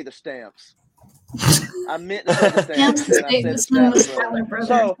to say the Stamps. I meant to say the Stamps. And I said the Statler brothers.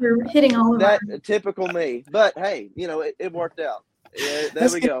 So we're hitting all of that. our... Typical me, but hey, you know, it worked out. Yeah, there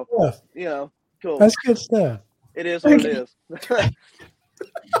we go. Stuff. You know, cool. That's good stuff. It is what it is.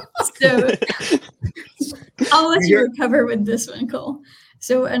 So I'll let you recover with this one, Cole.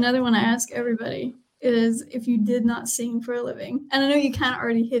 So another one I ask everybody is, if you did not sing for a living, and I know you kind of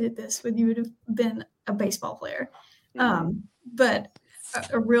already hit at this, but you would have been a baseball player, but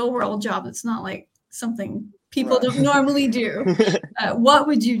a real world job that's not like something people don't normally do. What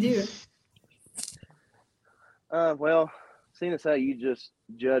would you do? Well, seeing as how you just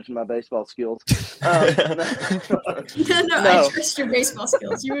judged my baseball skills. No, I trust your baseball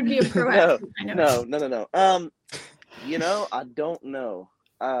skills. You would be a pro athlete. I know. No. You know, I don't know.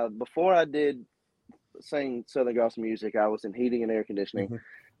 Before I did sing Southern gospel music, I was in heating and air conditioning.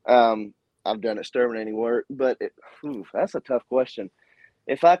 I've done exterminating work, but that's a tough question.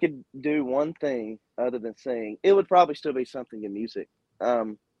 If I could do one thing other than sing, it would probably still be something in music.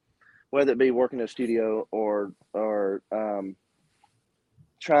 Whether it be working in a studio or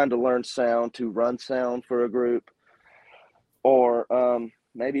trying to learn sound, to run sound for a group, or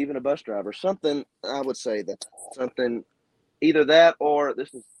maybe even a bus driver. Something, I would say that something, either that or,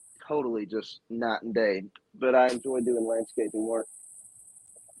 this is totally just night and day, but I enjoy doing landscaping work.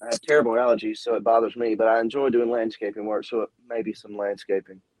 I have terrible allergies, so it bothers me, but I enjoy doing landscaping work, so it may be some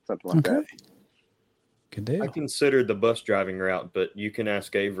landscaping, something like that. Good deal. I considered the bus driving route, but you can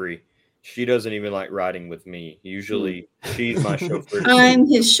ask Avery. She doesn't even like riding with me. Usually, she's my chauffeur. I'm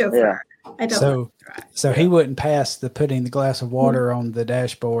his chauffeur. I don't So- like to drive. So he wouldn't pass the putting the glass of water on the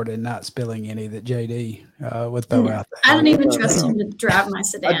dashboard and not spilling any that JD would throw out there. I don't even trust him to drive my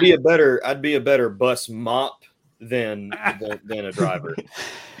sedan. I'd be a better bus mop than a driver.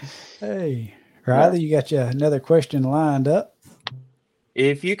 Hey, Riley, you got another question lined up?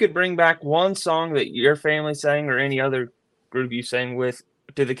 If you could bring back one song that your family sang or any other group you sang with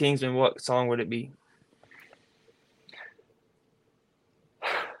to the Kingsmen, what song would it be?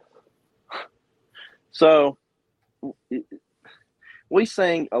 So we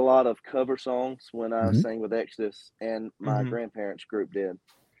sang a lot of cover songs when I Mhm. sang with Exodus, and my Mhm. grandparents' group did.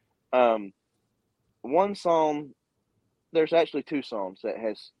 One song, there's actually two songs that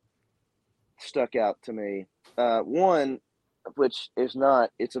has stuck out to me. One, which is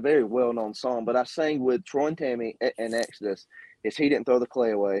not, it's a very well-known song, but I sang with Troy and Tammy and Exodus, is He Didn't Throw the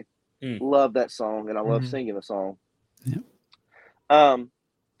Clay Away. Love that song, and I love Mhm. singing the song. Yep.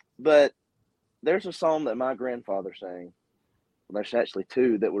 But there's a song that my grandfather sang. There's actually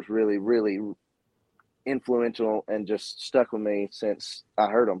two that was really, really influential and just stuck with me since I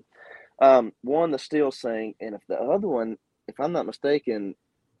heard them. One, the Steels sang, and if the other one, if I'm not mistaken,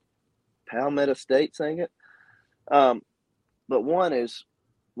 Palmetto State sang it. But one is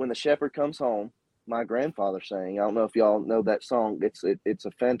When the Shepherd Comes Home. My grandfather sang. I don't know if y'all know that song. It's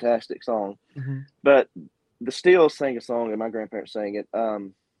a fantastic song. Mhm. But the Steels sang a song, and my grandparents sang it.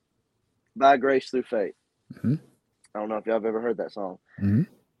 By Grace Through Faith. Mhm. I don't know if y'all have ever heard that song. Mhm.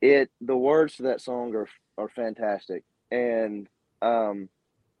 The words to that song are fantastic, and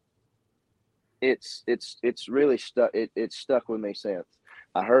it's really stuck. It's stuck with me since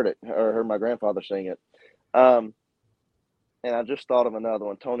I heard it or heard my grandfather sing it. And I just thought of another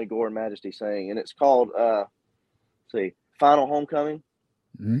one, Tony Gore and Majesty sang, and it's called Final Homecoming.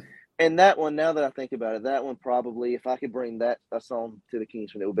 Mhm. And that one, now that I think about it, that one probably, if I could bring a song to the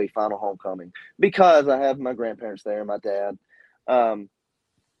Kingsmen, it would be Final Homecoming, because I have my grandparents there, my dad.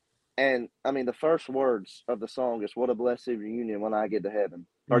 And I mean, the first words of the song is, "What a blessed reunion when I get to heaven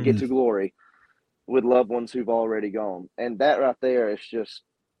or get to glory with loved ones who've already gone." And that right there is just,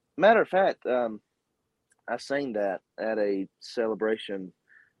 matter of fact, I sang that at a celebration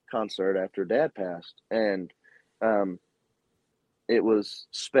concert after Dad passed, and it was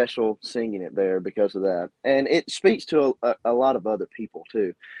special singing it there because of that, and it speaks to a lot of other people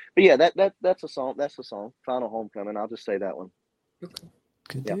too. But yeah, that's a song. That's the song, Final Homecoming. I'll just say that one.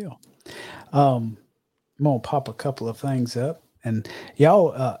 Good Yep. deal. I'm gonna pop a couple of things up, and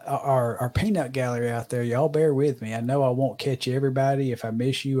y'all, our peanut gallery out there, y'all bear with me. I know I won't catch everybody. If I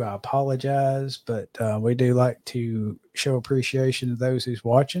miss you, I apologize, but we do like to show appreciation to those who's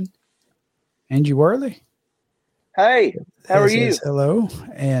watching. Angie Worley, Hey, how are you? says hello,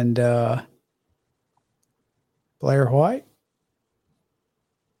 and Blair White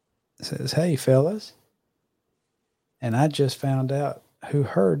says, "Hey, fellas," and I just found out who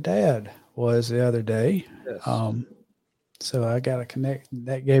her dad was the other day. Yes. So I got to connect.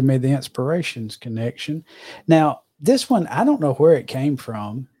 That gave me the inspirations connection. Now, this one, I don't know where it came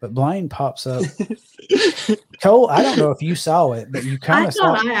from, but Blaine pops up. Cole, I don't know if you saw it, but you kind I of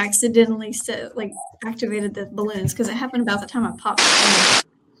saw thought I accidentally activated the balloons because it happened about the time I popped it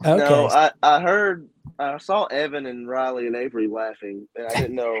in. Okay. No, I saw Evan and Riley and Avery laughing, and I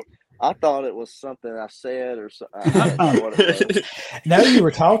didn't know. I thought it was something I said or so. I didn't know what it was. No, you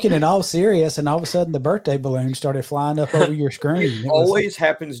were talking and all serious, and all of a sudden the birthday balloon started flying up over your screen. It always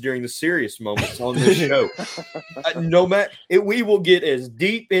happens during the serious moments on this show. No matter, we will get as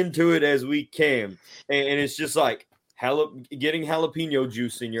deep into it as we can, and it's just like getting jalapeno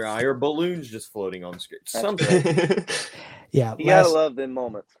juice in your eye or balloons just floating on the screen. Something. Yeah, You gotta love them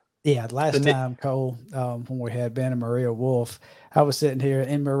moments. Yeah, last time, Cole, when we had Ben and Maria Wolf, I was sitting here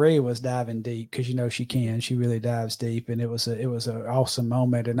and Maria was diving deep because she can. She really dives deep, and it was an awesome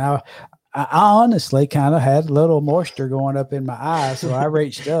moment. And I honestly kind of had a little moisture going up in my eye, so I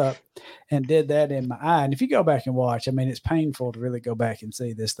reached up and did that in my eye. And if you go back and watch, I mean, it's painful to really go back and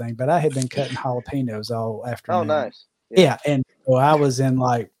see this thing. But I had been cutting jalapenos all afternoon. Oh, nice. Yeah, and so I was in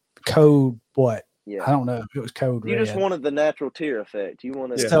like code what? Yeah. I don't know if it was code You red. just wanted the natural tear effect. You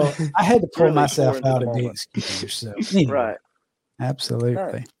wanted So I had to pull really myself pour into out the and be moment. excused. So anyway, right. absolutely.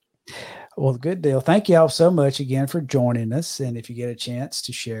 Right. Well, good deal. Thank you all so much again for joining us. And if you get a chance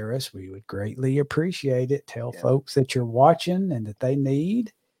to share us, we would greatly appreciate it. Tell folks that you're watching and that they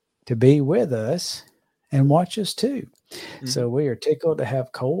need to be with us and watch us too. Mm-hmm. So we are tickled to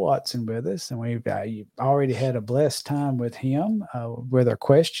have Cole Watson with us, and we've already had a blessed time with him with our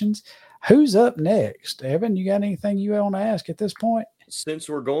questions. Who's up next? Evan, you got anything you want to ask at this point? Since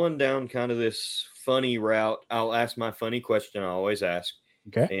we're going down kind of this funny route, I'll ask my funny question I always ask.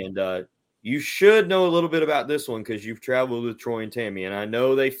 Okay. And you should know a little bit about this one because you've traveled with Troy and Tammy, and I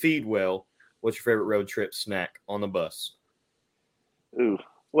know they feed well. What's your favorite road trip snack on the bus? Ooh,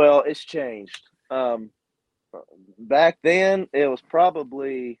 well, it's changed. Back then, it was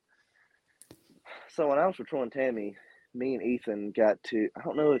probably so. When I was with Troy and Tammy, me and Ethan got to. I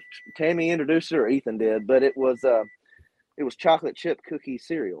don't know if Tammy introduced it or Ethan did, but it was chocolate chip cookie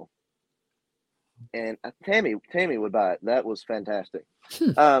cereal, and Tammy would buy it. That was fantastic.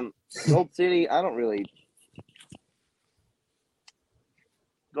 Gold City, I don't really.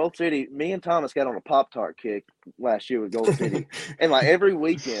 Gold City, me and Thomas got on a Pop-Tart kick last year with Gold City. And like every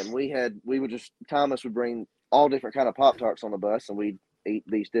weekend Thomas would bring all different kind of Pop-Tarts on the bus and we'd eat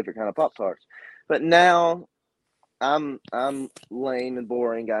these different kind of Pop-Tarts. But now I'm lame and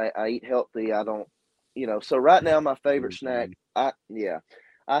boring. I eat healthy. I don't, so right now my favorite snack, there's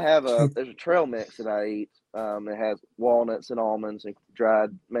a trail mix that I eat. It has walnuts and almonds and dried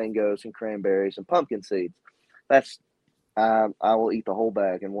mangoes and cranberries and pumpkin seeds. I will eat the whole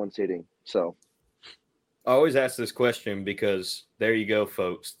bag in one sitting. So I always ask this question because there you go,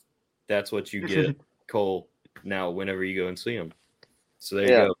 folks. That's what you get, Cole, now whenever you go and see them. So there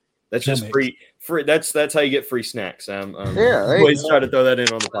you go. That's just free. That's how you get free snacks. Always try to throw that in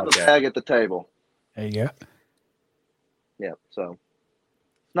on the podcast. Bag at the table. There you go. Yeah. So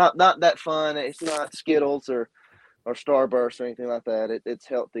not that fun. It's not Skittles or Starburst or anything like that. It's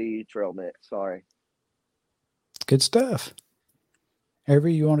healthy trail mix. Sorry. Good stuff.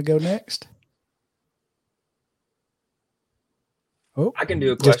 Avery, you want to go next? Oh, I can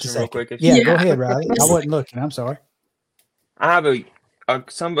do a question real quick. Yeah, go ahead, Riley. I wasn't looking. I'm sorry. I have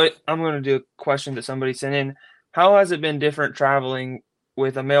somebody. I'm going to do a question that somebody sent in. How has it been different traveling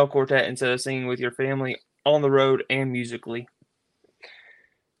with a male quartet instead of singing with your family on the road and musically?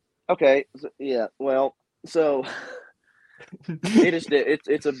 Okay. Well, so it is.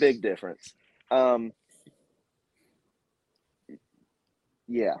 It's a big difference.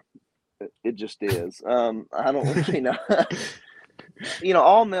 Yeah, it just is. I don't really know.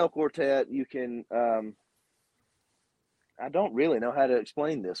 All male quartet, you can. I don't really know how to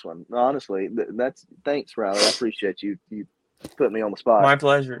explain this one, honestly. Thanks, Riley. I appreciate you. You put me on the spot. My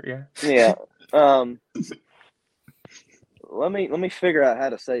pleasure. Yeah. Yeah. Let me figure out how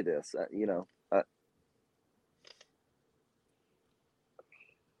to say this.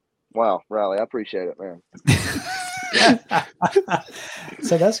 Wow, Riley, I appreciate it, man.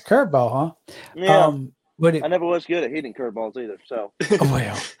 So that's a curveball, huh? Yeah. I never was good at hitting curveballs either. So.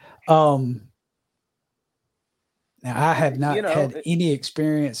 Now I have not had any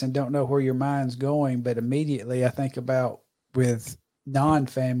experience and don't know where your mind's going, but immediately I think about with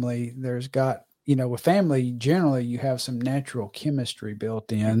non-family, there's got, with family, generally you have some natural chemistry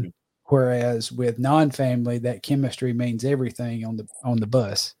built in, mm-hmm. whereas with non-family, that chemistry means everything on the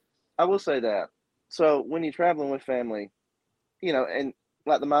bus. I will say that. So when you're traveling with family, and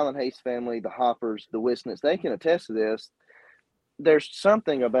like the Mylan Hayes family, the Hoppers, the Wisnets, they can attest to this. There's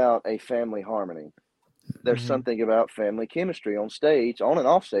something about a family harmony. There's mm-hmm. something about family chemistry on stage, on and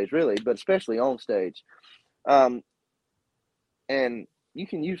off stage, really, but especially on stage. And you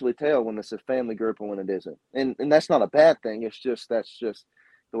can usually tell when it's a family group and when it isn't. And that's not a bad thing. That's just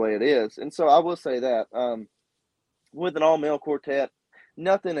the way it is. And so I will say that with an all-male quartet,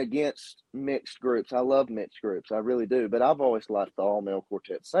 nothing against mixed groups. I love mixed groups. I really do. But I've always liked the all-male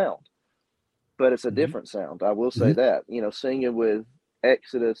quartet sound. But it's a mm-hmm. different sound. I will say mm-hmm. that. Singing with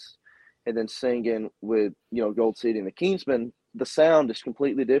Exodus and then singing with, Gold City and the Kingsmen, the sound is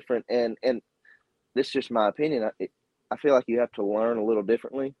completely different. And this is just my opinion. I feel like you have to learn a little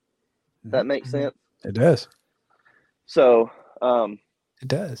differently. Mm-hmm. That makes sense? It does. So it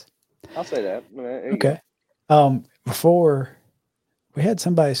does. I'll say that. Okay. Before we had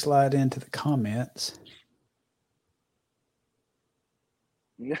somebody slide into the comments.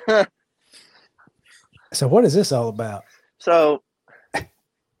 So what is this all about? So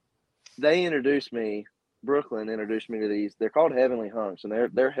Brooklyn introduced me to these. They're called Heavenly Hunks, and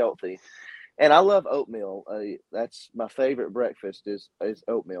they're healthy. And I love oatmeal. That's my favorite breakfast is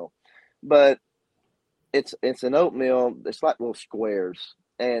oatmeal. But it's an oatmeal. It's like little squares,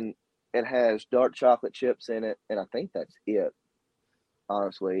 and it has dark chocolate chips in it, and I think that's it.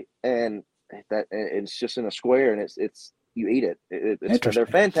 Honestly, and it's just in a square, and it's you eat it. They're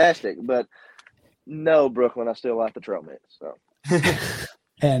fantastic, but no, Brooklyn, I still like the trail mix. So,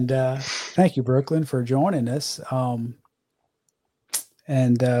 and thank you, Brooklyn, for joining us.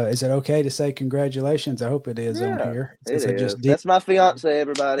 And is it okay to say congratulations? I hope it is on here. It is. That's my fiance,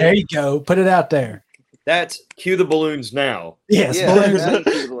 everybody. There you go. Put it out there. That's cue the balloons now. Yes, balloons. Cue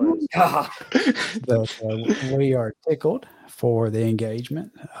the balloons. So, we are tickled for the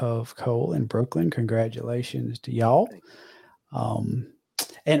engagement of Cole and Brooklyn. Congratulations to y'all.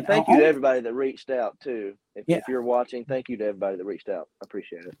 And thank you to everybody that reached out too. If you're watching, thank you to everybody that reached out. I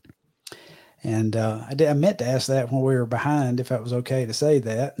appreciate it. And I meant to ask that when we were behind, if it was okay to say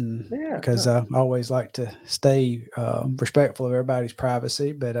that, and because I always like to stay respectful of everybody's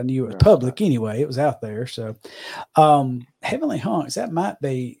privacy, but I knew it was public anyway. It was out there. So Heavenly Hunks, that might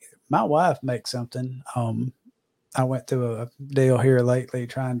be, my wife makes something. I went through a deal here lately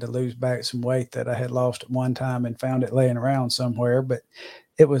trying to lose back some weight that I had lost at one time and found it laying around somewhere, but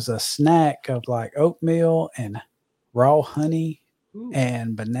it was a snack of like oatmeal and raw honey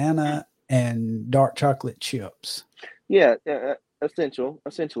and banana and dark chocolate chips. Yeah,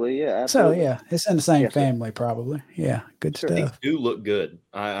 essentially, yeah. Absolutely. So yeah, it's in the same family, probably. Yeah, good stuff. These do look good.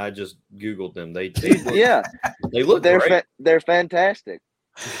 I just Googled them. They they look great. They're fantastic.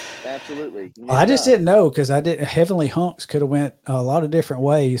 Absolutely. Well, I just didn't know because Heavenly Hunks could have went a lot of different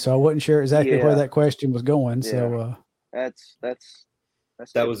ways, so I wasn't sure exactly where that question was going. Yeah. So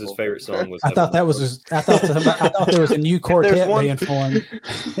that was his favorite song. I thought there was a new quartet being formed.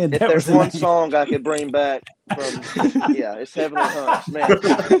 If there's one song I could bring back from, it's Heavenly Hunks. Man,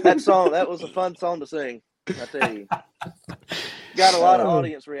 that was a fun song to sing. I tell you, got a lot of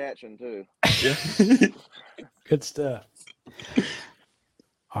audience reaction too. Yeah. Good stuff.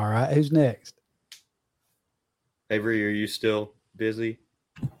 All right, who's next? Avery, are you still busy?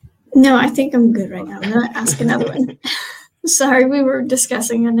 No, I think I'm good right now. I'm going to ask another one. Sorry, we were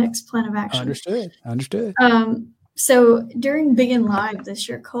discussing a next plan of action. Understood. So during Big and Live this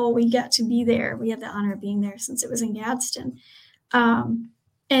year, Cole, we got to be there. We had the honor of being there since it was in Gadsden. And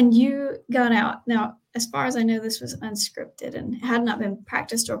you got out. Now, as far as I know, this was unscripted and had not been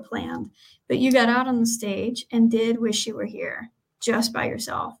practiced or planned. But you got out on the stage and did Wish You Were Here just by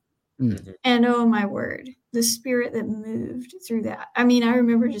yourself. Mm-hmm. And oh my word, the spirit that moved through that. I mean, I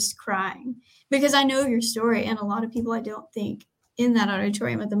remember just crying because I know your story, and a lot of people I don't think in that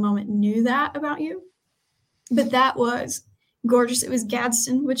auditorium at the moment knew that about you. But that was gorgeous. It was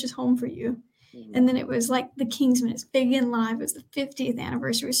Gadsden, which is home for you. Mm-hmm. And then it was like the Kingsmen. It's Big and Live. It was the 50th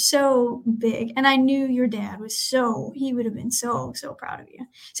anniversary. It was so big. And I knew your dad he would have been so proud of you.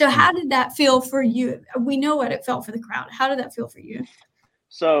 So how did that feel for you? We know what it felt for the crowd. How did that feel for you?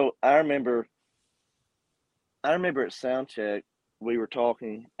 So I remember at soundcheck, we were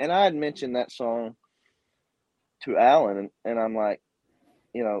talking, and I had mentioned that song to Alan, and I'm like,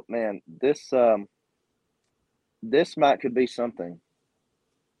 man, this could be something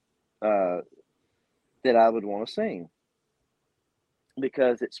that I would want to sing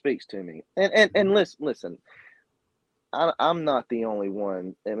because it speaks to me. And listen, I'm not the only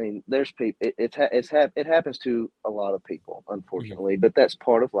one. I mean, there's people. It happens to a lot of people, unfortunately. But that's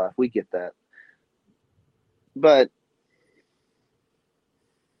part of life. We get that. But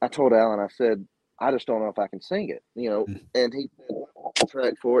I told Alan, I said, I just don't know if I can sing it, And he said a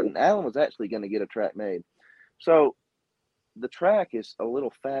track for it, and Alan was actually going to get a track made. So the track is a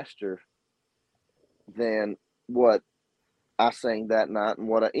little faster than what I sang that night,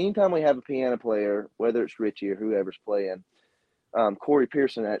 and anytime we have a piano player, whether it's Richie or whoever's playing, Corey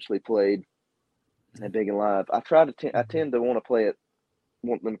Pearson actually played at Big and Live. I tend to want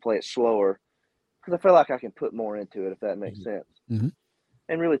them to play it slower because I feel like I can put more into it, if that makes sense,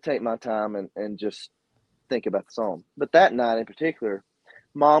 and really take my time and just think about the song. But that night in particular,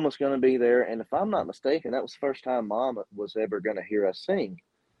 Mom was going to be there, and if I'm not mistaken, that was the first time Mom was ever going to hear us sing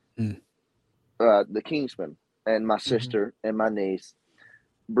the Kingsmen. And my sister and my niece,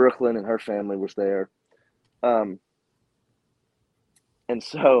 Brooklyn, and her family was there. And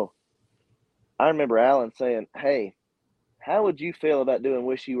so I remember Alan saying, "Hey, how would you feel about doing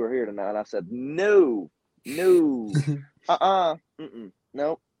Wish You Were Here tonight?" I said, No. Nope.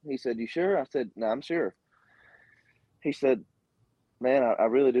 He said, "You sure?" I said, "No, I'm sure." He said, "Man, I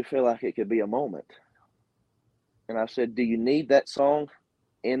really do feel like it could be a moment." And I said, "Do you need that song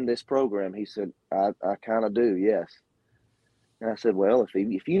in this program?" He said, I kind of do, yes. And I said, well, if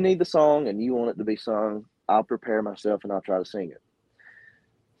you need the song and you want it to be sung, I'll prepare myself and I'll try to sing it.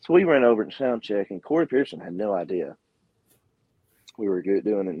 So we ran over to sound check, and Corey Pearson had no idea we were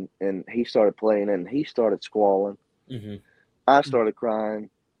doing it, and he started playing and he started squalling. I started crying,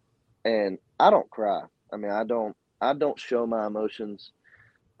 and I don't cry. I mean, I don't show my emotions.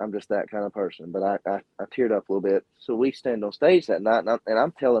 I'm just that kind of person, but I teared up a little bit. So we stand on stage that night, and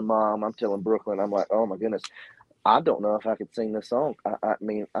I'm telling Mom, I'm telling Brooklyn, I'm like, oh my goodness, I don't know if I could sing this song. I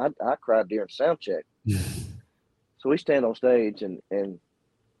mean, I cried during sound check. So we stand on stage, and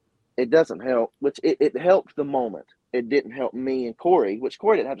it doesn't help, which it helped the moment. it didn't help me and Corey, which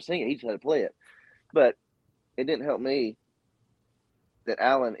Corey didn't have to sing it. He just had to play it. But it didn't help me that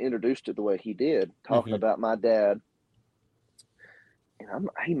Alan introduced it the way he did, talking about my dad. And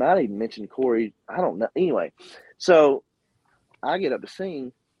he might have even mentioned Corey. I don't know. Anyway, so I get up to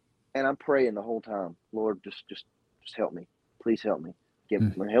sing, and I'm praying the whole time. Lord, just help me. Please help me.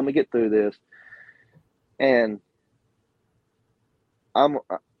 Help me get through this. And I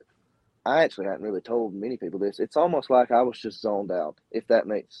actually hadn't really told many people this. It's almost like I was just zoned out, if that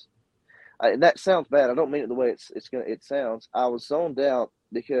makes. And that sounds bad. I don't mean it the way it sounds. I was zoned out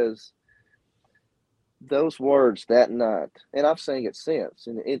because those words that night, and I've sang it since,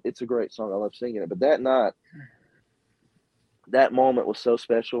 and it's a great song. I love singing it. But that night, that moment was so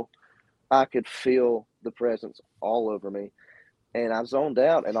special. I could feel the presence all over me, and I zoned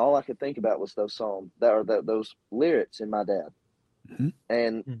out, and all I could think about was those songs, those lyrics in my dad,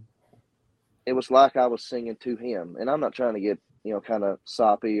 and it was like I was singing to him. And I'm not trying to get kind of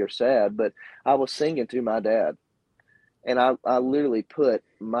soppy or sad, but I was singing to my dad, and I literally put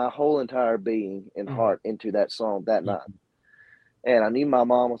my whole entire being and heart into that song that night. And I knew my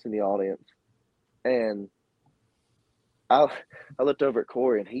mom was in the audience, and I looked over at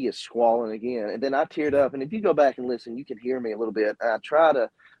Corey, and he is squalling again. And then I teared up. And if you go back and listen, you can hear me a little bit. I try to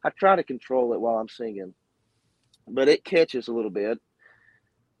control it while I'm singing, but it catches a little bit.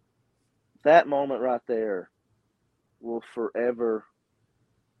 That moment right there will forever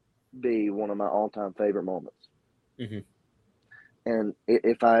be one of my all-time favorite moments. And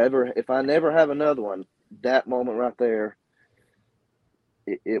if I never have another one, that moment right there,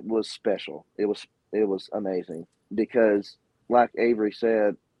 it was special. It was amazing. Because, like Avery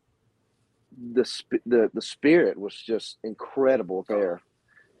said, the spirit was just incredible there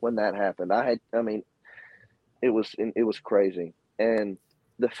when that happened. It was crazy, and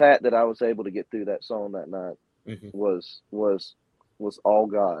the fact that I was able to get through that song that night was all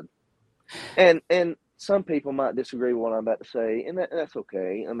God. And some people might disagree with what I'm about to say, and that's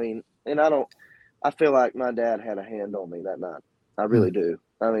okay. I feel like my dad had a hand on me that night. I really do.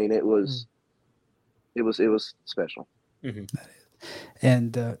 It was special.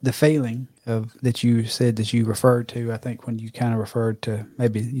 And the feeling of that you said that you referred to, I think when you kind of referred to,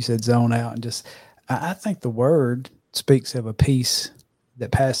 maybe you said zone out, and just, I think the word speaks of a peace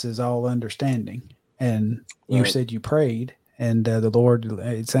that passes all understanding. And you said you prayed, and the Lord,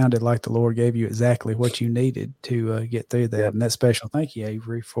 it sounded like the Lord gave you exactly what you needed to get through that. And that's special. Thank you,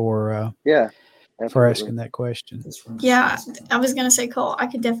 Avery, for asking that question. Yeah, I was going to say, Cole, I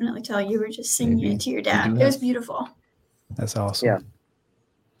could definitely tell you were just singing it to your dad. It was beautiful. That's awesome. Yeah.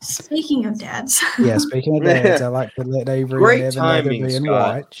 Speaking of dads. Speaking of dads, I like to let Avery and Evan know they're being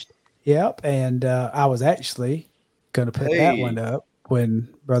Scott. watched. Yep. And I was actually going to put that one up when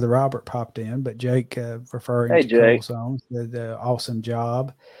Brother Robert popped in, but Jake, referring to Cole Songs, did an awesome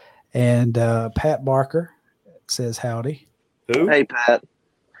job. And Pat Barker says howdy. Who? Hey, Pat.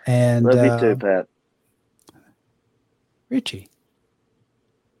 And love you too, Pat. Richie.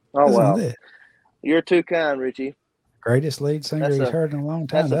 Oh, Listen wow. to this. You're too kind, Richie. Greatest lead singer he's heard in a long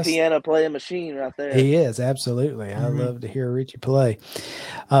time. That's a piano playing machine right there. He is, absolutely. I love to hear Richie play.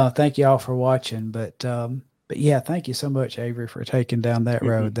 Thank you all for watching. But yeah, thank you so much, Avery, for taking down that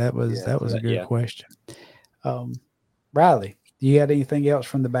road. That was a good question. Riley, you got anything else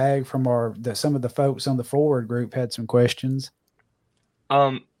from the bag from some of the folks on the forward group had some questions?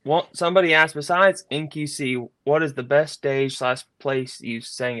 Somebody asked, besides NQC, what is the best stage / place you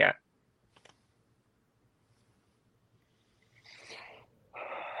sang at?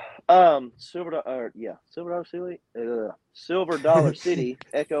 Silver Dollar City,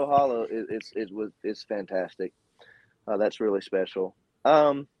 Echo Hollow is fantastic. That's really special.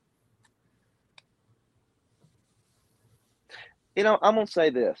 I'm gonna say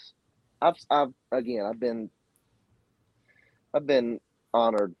this. I've been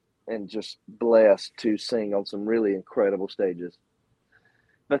honored and just blessed to sing on some really incredible stages.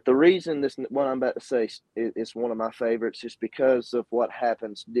 But the reason what I'm about to say is one of my favorites is because of what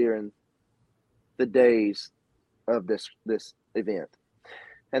happens during the days of this event.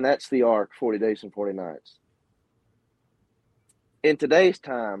 And that's the ARC, 40 Days and 40 Nights. In today's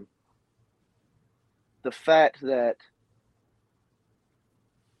time, the fact that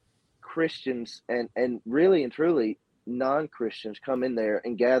Christians and really and truly non-Christians come in there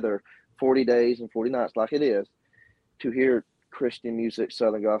and gather 40 days and 40 nights like it is to hear Christian music,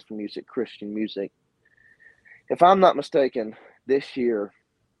 Southern gospel music, Christian music. If I'm not mistaken, this year,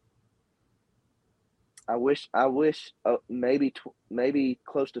 I wish maybe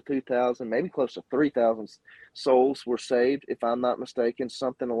close to 2,000, maybe close to 3,000 souls were saved. If I'm not mistaken,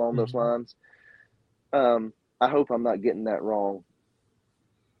 something along those lines. I hope I'm not getting that wrong.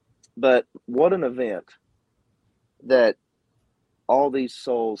 But what an event that all these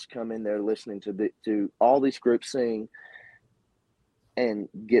souls come in there listening to all these groups sing and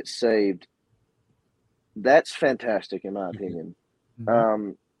get saved. That's fantastic, in my opinion.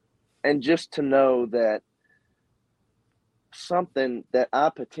 Mhm. And just to know that something that I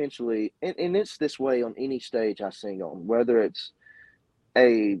potentially, and it's this way on any stage I sing on, whether it's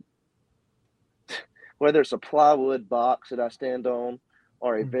a plywood box that I stand on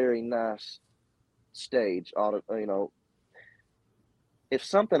or a very nice stage, if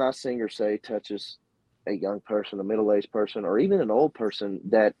something I sing or say touches a young person, a middle-aged person, or even an old person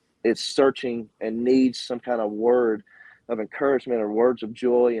that is searching and needs some kind of word of encouragement or words of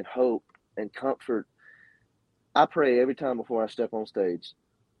joy and hope and comfort, I pray every time before I step on stage,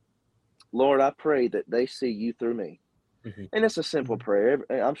 Lord, I pray that they see you through me. Mhm. And it's a simple prayer.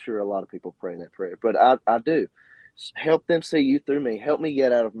 I'm sure a lot of people pray that prayer, but I do. Help them see you through me. Help me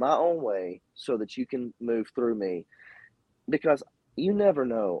get out of my own way so that you can move through me, because you never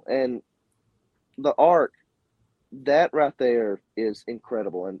know. And the Ark, that right there is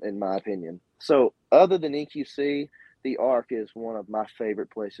incredible in my opinion. So other than EQC, the Ark is one of my favorite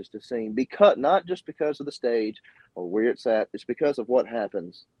places to sing, because not just because of the stage or where it's at, it's because of what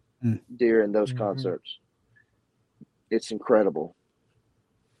happens during those concerts. It's incredible.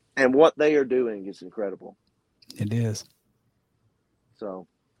 And what they are doing is incredible. It is. So,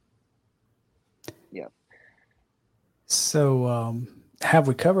 yeah. So, have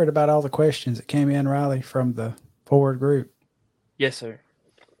we covered about all the questions that came in, Riley, from the forward group? Yes, sir.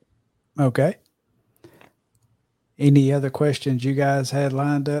 Okay. Any other questions you guys had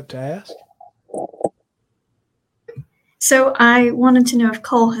lined up to ask? So I wanted to know if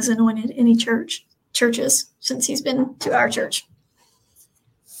Cole has anointed any churches since he's been to our church.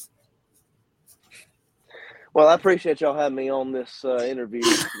 Well, I appreciate y'all having me on this interview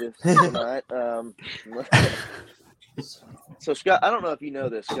tonight. So, Scott, I don't know if you know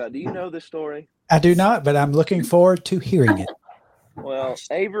this. Scott, do you know this story? I do not, but I'm looking forward to hearing it. Well,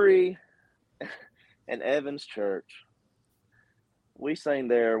 Avery and Evans Church, we sang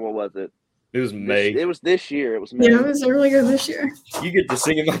there. What was it? It was May. It was this year. It was May. Yeah, it was earlier this year. You get to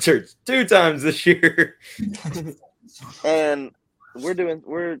sing in my church 2 times this year. And we're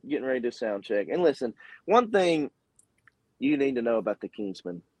getting ready to sound check. And listen, one thing you need to know about the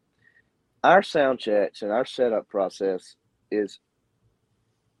Kingsmen, our sound checks and our setup process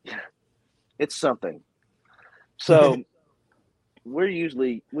it's something. So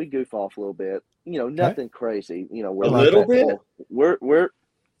we goof off a little bit, nothing crazy, we're a little bit.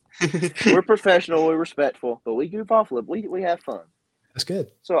 We're professional, we're respectful, but we goof off a little. We have fun. That's good.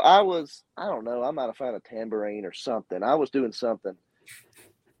 So I don't know, I might have found a tambourine or something. I was doing something,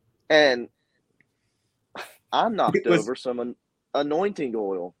 and I knocked over some anointing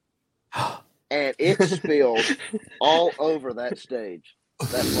oil, and it spilled all over that stage,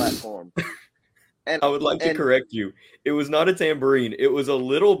 that platform. And I would like to correct you. It was not a tambourine. It was a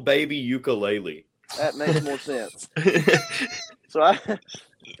little baby ukulele. That makes more sense. So I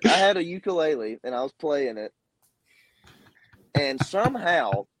had a ukulele, and I was playing it. And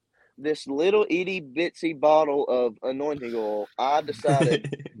somehow, this little itty bitsy bottle of anointing oil, I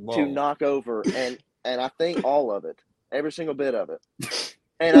decided to knock over, and I think all of it, every single bit of it.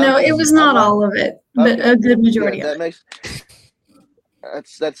 And no, it was not all of it, but a good majority of it.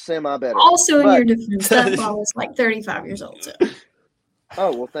 That's semi better. Also, in your defense, that bottle is like 35 years old. So.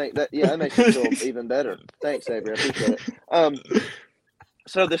 Oh well, thank that. Yeah, that makes me feel even better. Thanks, Avery. I appreciate it.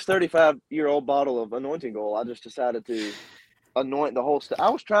 So this 35-year-old bottle of anointing oil, I just decided to anoint the whole. I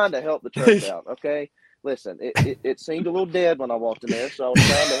was trying to help the church out. Okay, listen, it seemed a little dead when I walked in there, so I was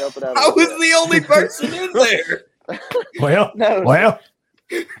trying to help it out. I was the only person in there. Well.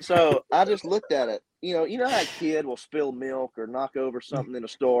 So I just looked at it. You know how a kid will spill milk or knock over something in a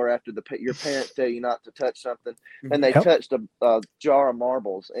store after your parents tell you not to touch something, and they touched a jar of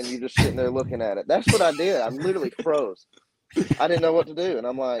marbles, and you're just sitting there looking at it. That's what I did. I literally froze. I didn't know what to do, and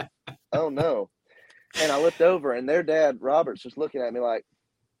I'm like, oh no. And I looked over, and their dad, Robert's, just looking at me like,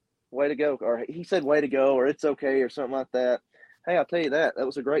 way to go. Or he said, way to go, or it's okay, or something like that. Hey, I'll tell you that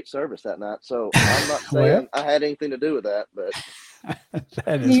was a great service that night. So I'm not saying I had anything to do with that, but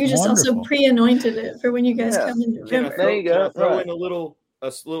you just also pre-anointed it for when you guys come in November. There you go. Throw in a little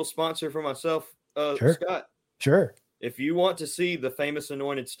sponsor for myself, sure. Scott. Sure. If you want to see the famous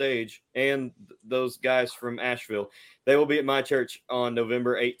anointed stage and those guys from Asheville, they will be at my church on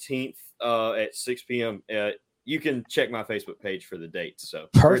November 18th at 6 p.m. You can check my Facebook page for the dates. So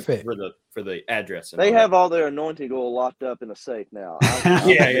perfect for the address. They have all their anointing oil locked up in a safe now.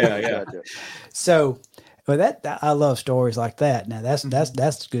 Yeah. So But I love stories like that. Now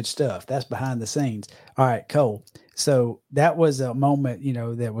that's good stuff. That's behind the scenes. All right, Cole. So that was a moment,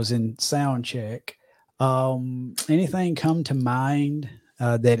 that was in sound check. Anything come to mind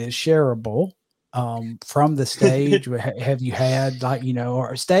that is shareable from the stage? Have you had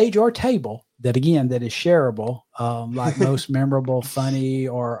or a stage or table that is shareable, like most memorable, funny,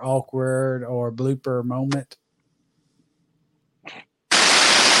 or awkward or blooper moment?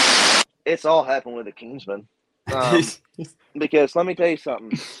 It's all happened with the Kingsman. Because let me tell you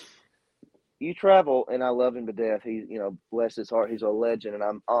something. You travel, and I love him to death. He, bless his heart, he's a legend, and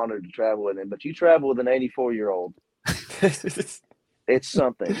I'm honored to travel with him. But you travel with an 84-year-old. It's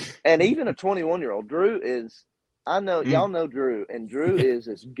something. And even a 21-year-old. Drew is, I know, y'all know Drew, and Drew is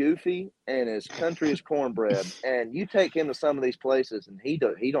as goofy and as country as cornbread. And you take him to some of these places, and he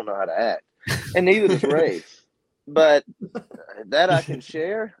don't know how to act. And neither does Ray. But that I can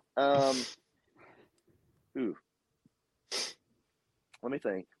share. Let me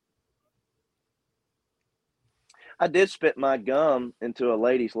think. I did spit my gum into a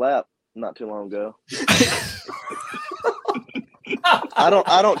lady's lap not too long ago. I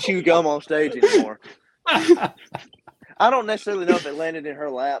don't chew gum on stage anymore. I don't necessarily know if it landed in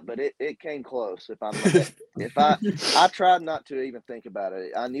her lap, but it came close. If I tried not to even think about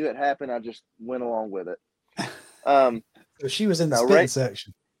it. I knew it happened. I just went along with it. So she was in the spitting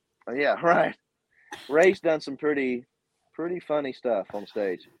section. Yeah, right. Ray's done some pretty funny stuff on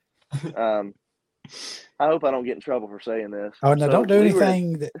stage. I hope I don't get in trouble for saying this. Oh no! So don't do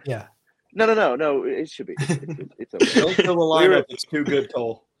anything. No. It should be. It's okay. Don't fill the lineup. It's too good,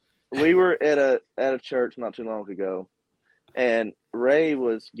 Cole. We were at a church not too long ago, and Ray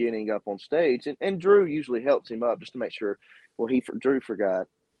was getting up on stage, and Drew usually helps him up just to make sure. Well, Drew forgot,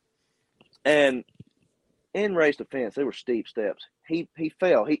 and in Ray's defense, they were steep steps. He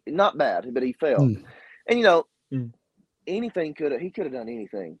fell. He not bad, but he fell. And anything he could have done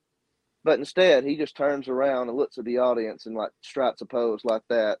anything. But instead, he just turns around and looks at the audience and strikes a pose like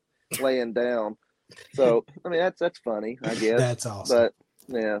that, laying down. So, I mean, that's funny, I guess. That's awesome. But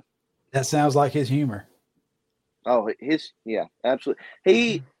yeah, that sounds like his humor. Oh, absolutely.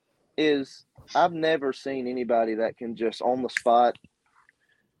 He is. I've never seen anybody that can just on the spot,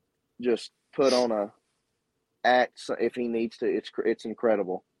 just put on a act if he needs to. It's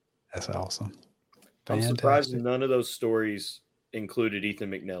incredible. That's awesome. I'm surprised none of those stories included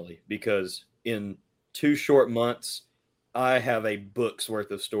Ethan McNally, because in 2 short months, I have a book's worth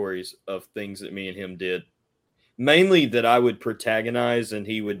of stories of things that me and him did. Mainly that I would protagonize and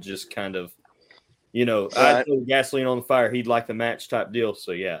he would just kind of, I'd throw gasoline on the fire. He'd like the match type deal.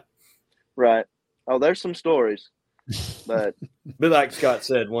 So, yeah. Right. Oh, there's some stories. But like Scott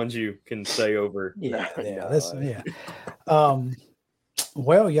said, ones you can say over. Yeah.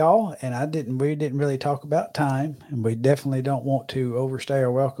 Well, y'all, and we didn't really talk about time, and we definitely don't want to overstay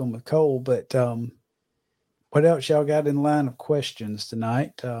our welcome with Cole, but what else y'all got in line of questions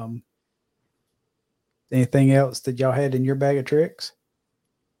tonight? Anything else that y'all had in your bag of tricks?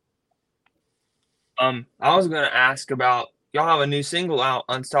 I was going to ask about, y'all have a new single out,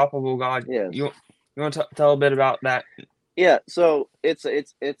 Unstoppable God. Yes. You want to tell a bit about that? Yeah, so it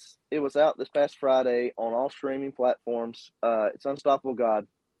was out this past Friday on all streaming platforms. It's Unstoppable God.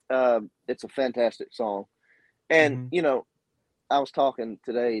 It's a fantastic song. And, I was talking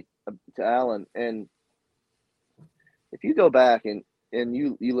today to Alan, and if you go back and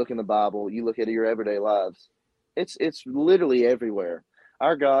you look in the Bible, you look at your everyday lives, it's literally everywhere.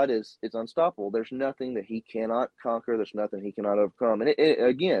 Our God is unstoppable. There's nothing that he cannot conquer. There's nothing he cannot overcome. And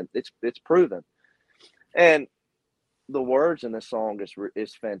again, it's proven. And the words in this song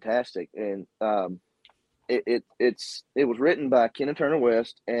is fantastic, and it was written by Kenneth Turner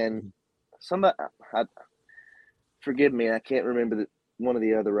West and somebody. Forgive me, I can't remember one of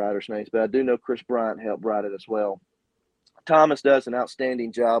the other writers' names, but I do know Chris Bryant helped write it as well. Thomas does an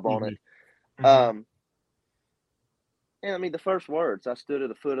outstanding job on it. And I mean, the first words: "I stood at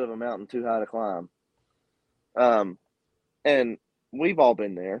the foot of a mountain too high to climb." And we've all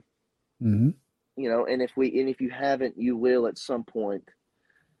been there. Mm-hmm. And if you haven't, you will at some point.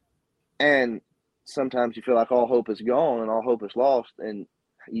 And sometimes you feel like all hope is gone and all hope is lost, and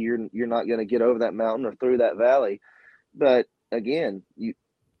you're not going to get over that mountain or through that valley. But again,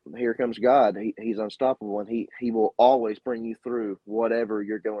 here comes God. He's unstoppable, and he will always bring you through whatever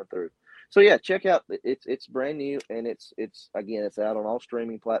you're going through. So yeah, check out. It's brand new, and it's out on all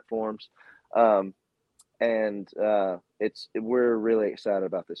streaming platforms. We're really excited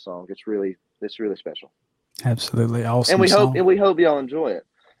about this song. It's really special. Absolutely awesome. And we hope y'all enjoy it.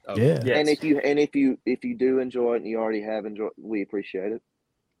 Yeah. Yes. And if you do enjoy it and you already have enjoyed, we appreciate it.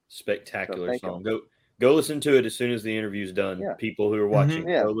 Spectacular song. Go listen to it as soon as the interview's done. Yeah. People who are watching,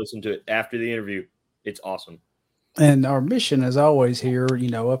 Yeah. go listen to it after the interview. It's awesome. And our mission is always here,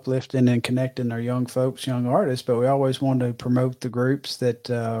 uplifting and connecting our young folks, young artists, but we always want to promote the groups that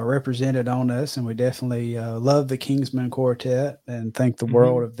are represented on us. And we definitely love the Kingsmen Quartet and think the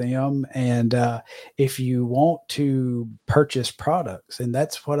world of them. And if you want to purchase products, and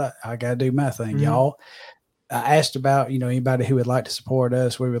that's what I got to do my thing, y'all. I asked about, anybody who would like to support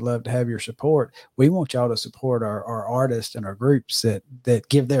us. We would love to have your support. We want y'all to support our artists and our groups that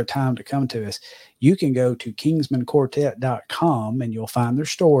give their time to come to us. You can go to kingsmanquartet.com and you'll find their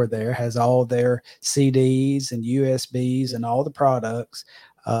store there. Has all their CDs and USBs and all the products.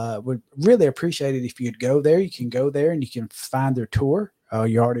 Would really appreciate it if you'd go there. You can go there and you can find their tour.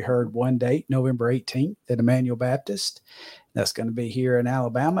 You already heard one date, November 18th at Emmanuel Baptist. That's going to be here in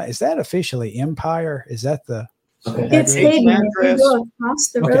Alabama. Is that officially Empire? Is that the? It's Hayden. If you go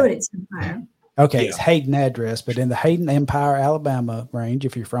across the road, it's Empire. Okay, it's Hayden address, but in the Hayden Empire, Alabama range,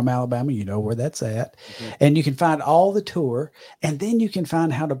 if you're from Alabama, you know where that's at. And you can find all the tour, and then you can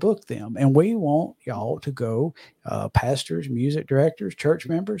find how to book them. And we want y'all to go, pastors, music directors, church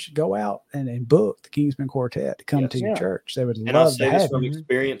members, go out and book the Kingsmen Quartet to come to your church. They would love to have from you.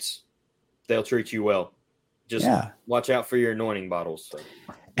 experience, they'll treat you well. Just watch out for your anointing bottles. So.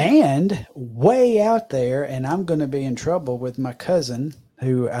 And way out there, and I'm going to be in trouble with my cousin,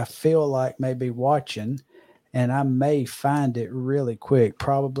 who I feel like may be watching, and I may find it really quick.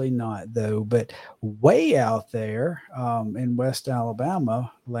 Probably not, though. But way out there in West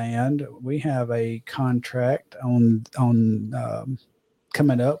Alabama land, we have a contract on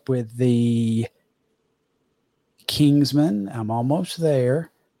coming up with the Kingsmen. I'm almost there.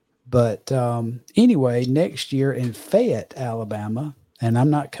 But anyway, next year in Fayette, Alabama, and I'm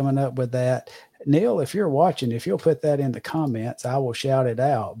not coming up with that. Neil, if you're watching, if you'll put that in the comments, I will shout it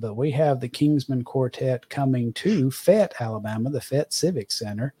out. But we have the Kingsmen Quartet coming to Fayette, Alabama, the Fayette Civic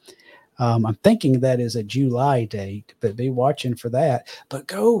Center. I'm thinking that is a July date, but be watching for that. But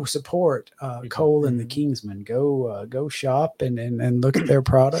go support Cole and the Kingsmen. Go shop and look at their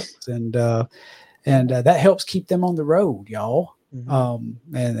products, and that helps keep them on the road, y'all.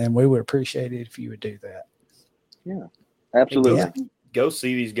 And we would appreciate it if you would do that. Yeah, absolutely. Yeah. Go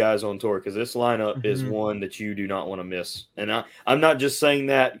see these guys on tour, because this lineup is one that you do not want to miss. And I'm not just saying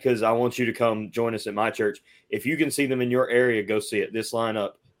that because I want you to come join us at my church. If you can see them in your area, go see it. This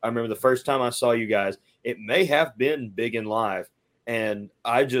lineup, I remember the first time I saw you guys, it may have been Big and Live. And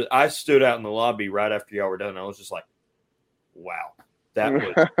I stood out in the lobby right after y'all were done. I was just like, wow, that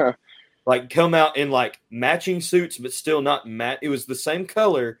was like come out in like matching suits, but still not matte. It was the same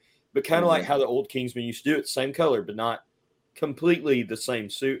color, but kind of like how the old Kingsmen used to do it, same color, but not completely the same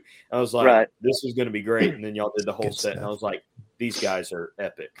suit. I was like, this is going to be great. And then y'all did the whole set, and I was like, these guys are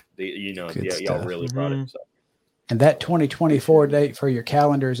epic. Y'all really brought it. So. And that 2024 date for your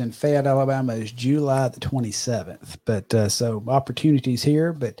calendars in Fayette, Alabama is July the 27th. But so opportunities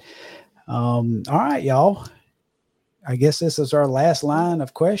here. But all right, y'all. I guess this is our last line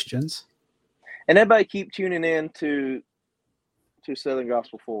of questions. And everybody keep tuning in to Southern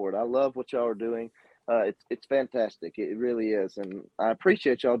Gospel Forward. I love what y'all are doing. It's fantastic. It really is. And I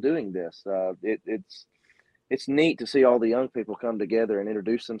appreciate y'all doing this. It's neat to see all the young people come together and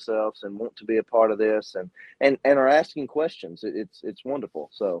introduce themselves and want to be a part of this and are asking questions. It's wonderful.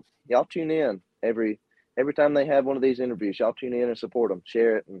 So y'all tune in every time they have one of these interviews. Y'all tune in and support them,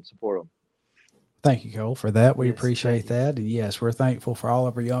 share it and support them. Thank you, Cole, for that. We appreciate that. And yes, we're thankful for all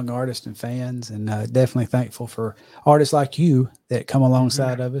of our young artists and fans, and definitely thankful for artists like you that come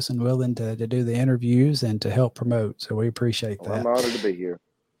alongside of us and willing to do the interviews and to help promote. So we appreciate that. I'm honored to be here.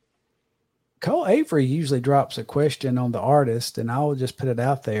 Cole Avery usually drops a question on the artist, and I'll just put it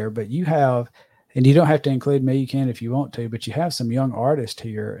out there. But you have, and you don't have to include me, you can if you want to, but you have some young artists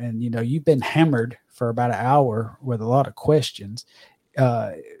here, and you've been hammered for about an hour with a lot of questions.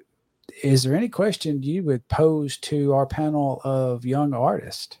 Is there any question you would pose to our panel of young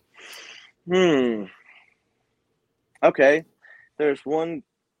artists? Okay. There's one,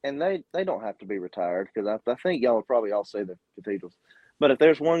 and they don't have to be retired, because I think y'all would probably all say the Cathedrals. But if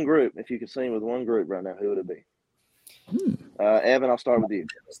there's one group, if you could sing with one group right now, who would it be? Evan, I'll start with you.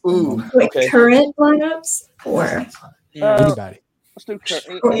 Ooh, okay. Current lineups or anybody? Let's do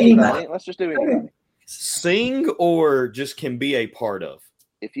anybody. Let's just do anybody. Sing or just can be a part of?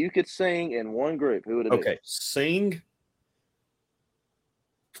 If you could sing in one group, who would it be? Okay, sing.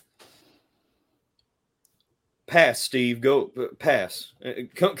 Pass, Steve. Go pass.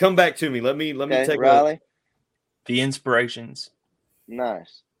 Come back to me. Let me take Riley. The Inspirations.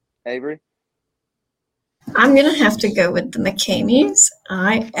 Nice. Avery. I'm going to have to go with the McCameys.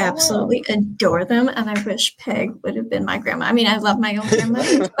 I absolutely adore them, and I wish Peg would have been my grandma. I mean, I love my own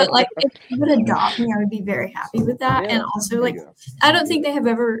grandmother, but like if she would adopt me, I would be very happy with that. Yeah, And also, there like, you go. I don't think they have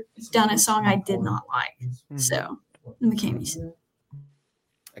ever done a song I did not like. So, the McCameys.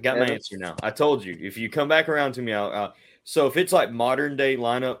 I got my Evan? answer now. I told you. If you come back around to me, so if it's like modern day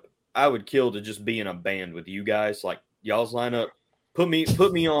lineup, I would kill to just be in a band with you guys. Like y'all's lineup. Put me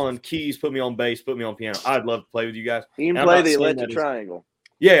on keys, put me on bass, put me on piano. I'd love to play with you guys. You And can I'm play not the saying electric that triangle.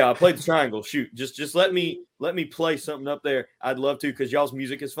 Yeah, I played the triangle. Shoot, just let me play something up there. I'd love to because y'all's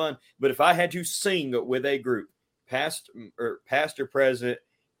music is fun. But if I had to sing with a group, past or present,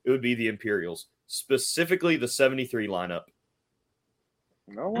 it would be the Imperials, specifically the '73 lineup,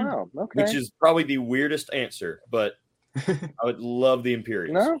 Oh wow. Okay. which is probably the weirdest answer, but I would love the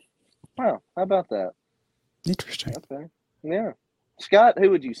Imperials. No? Wow. How about that? Interesting. Okay. Yeah. Scott, who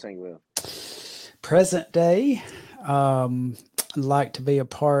would you sing with? Present day, I'd like to be a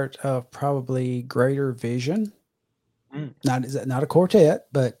part of probably Greater Vision. Not a quartet,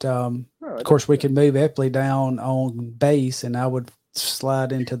 but of course we could move Epley down on bass, and I would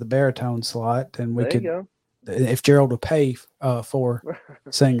slide into the baritone slot, and we There could, you go. if Gerald would pay for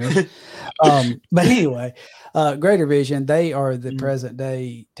singers. But anyway, Greater Vision, they are the present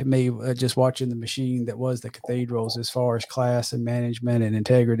day to me, just watching the machine that was the Cathedrals as far as class and management and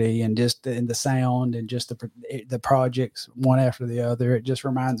integrity and just in the sound and just the projects one after the other. It just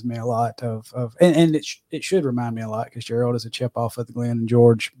reminds me a lot of and it should remind me a lot because Gerald is a chip off of the Glenn and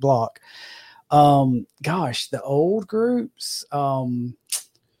George block. Gosh, the old groups,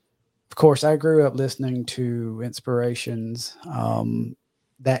 of course, I grew up listening to Inspirations,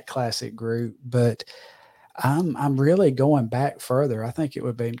 that classic group, but I'm really going back further. I think it would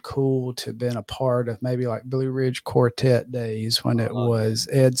have been cool to have been a part of maybe like Blue Ridge Quartet days when it was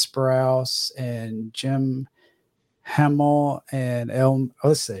Ed Sprouse and Jim Hamill and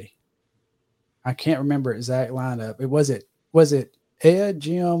let's see. I can't remember exact lineup. Was it Ed,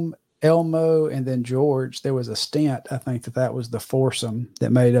 Jim, Elmo, and then George? There was a stint. I think that was the foursome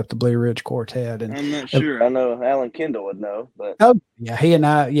that made up the Blue Ridge Quartet. And I'm not sure. I know Alan Kendall would know, but yeah, he and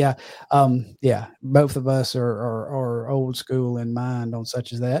I, both of us are old school in mind on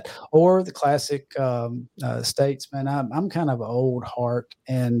such as that, or the classic Statesman. I'm kind of an old heart,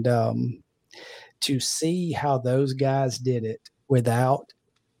 and to see how those guys did it without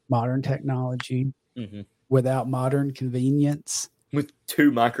modern technology, without modern convenience, with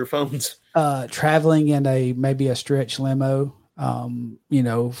 2 microphones, traveling in maybe a stretch limo,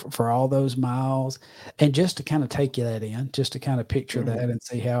 for all those miles, and just to kind of take that in, just to kind of picture that and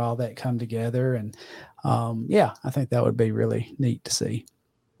see how all that come together. And I think that would be really neat to see.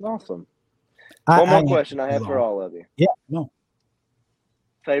 awesome. One more question I have for all of you. Yeah, no.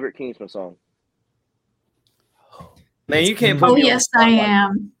 Favorite Kingsman song? man, you can't put Oh, me on the yes, I spotlight.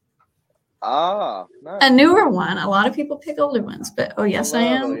 am. Ah, nice. A newer one. A lot of people pick older ones, but oh, yes, I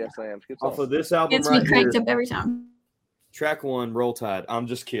Oh, am. yes, I am. It's a good Off song. of this album Gets me right cranked here, up every time. track 1, Roll Tide. I'm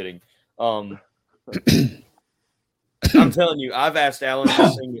just kidding. I'm telling you, I've asked Alan to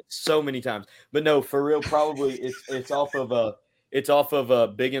sing it so many times, but no, for real, probably it's off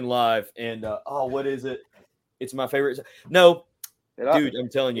of Big and Live, and what is it? It's my favorite. No, dude, I'm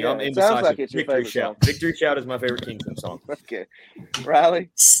telling you, Yeah, I'm it sounds indecisive. like it's your Victory favorite Shout. song. Victory Shout is my favorite Kingsman song. Okay. Riley?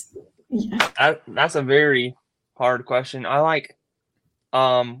 Yeah. That's a very hard question. I like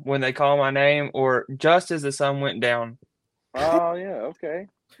When They Call My Name or Just As the Sun Went Down. Oh, yeah. Okay.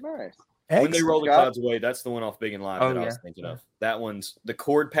 Nice. When They Roll the Scott? Clouds Away, that's the one off Big and Live Oh, that I was yeah. thinking of. That one's the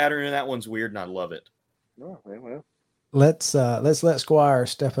chord pattern in that one's weird, and I love it. Oh, yeah, well. Let's let Squire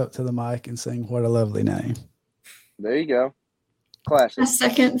step up to the mic and sing "What a Lovely Name." There you go. Classic. My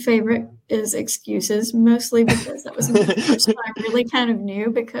second favorite is Excuses, mostly because that was the first one I really kind of knew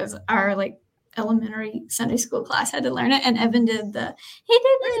because our elementary Sunday school class had to learn it, and Evan did the he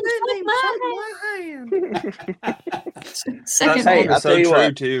didn't shake my hand. Second That Hey, song I'll is tell so you true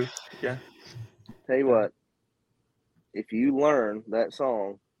what. too. Yeah. Tell you what. If you learn that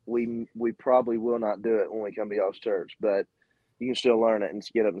song, we probably will not do it when we come to y'all's church, but you can still learn it and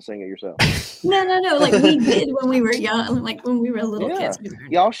get up and sing it yourself. No, like we did when we were young, like when we were little Yeah. kids. We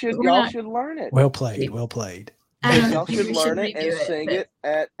learned Y'all it. should But we're not- should learn it. Well played. Well played. I don't Y'all think should we learn it redo and sing but it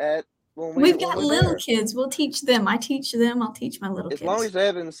at when We've when got we're little there. kids. We'll teach them. I teach them. I'll teach my little As kids. long as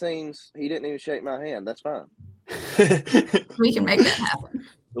Evan sings, he didn't even shake my hand. That's fine. We can make that happen.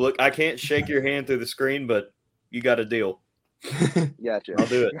 Look, I can't shake your hand through the screen, but you got a deal. Gotcha. I'll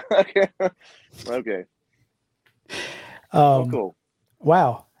do it. Okay. Okay. Cool.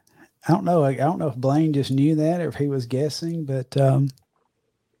 Wow. I don't know. I don't know if Blaine just knew that or if he was guessing, but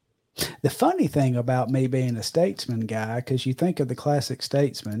The funny thing about me being a Statesman guy, because you think of the classic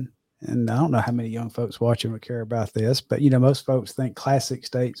Statesman, and I don't know how many young folks watching would care about this, but most folks think classic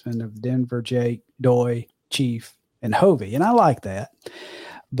Statesman of Denver, Jake, Doy, Chief, and Hovey, and I like that.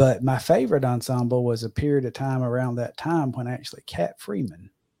 But my favorite ensemble was a period of time around that time when actually Cat Freeman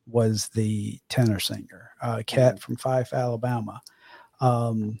was the tenor singer, Cat from Fife, Alabama.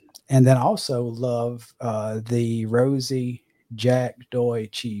 And then also love the Rosie, Jack, Doy,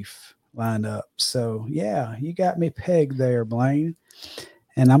 Chief lineup. So, yeah, you got me pegged there, Blaine.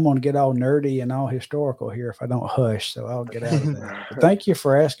 And I'm going to get all nerdy and all historical here if I don't hush, so I'll get out of that. But thank you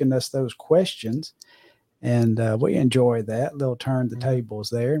for asking us those questions. And we enjoyed that little turn the tables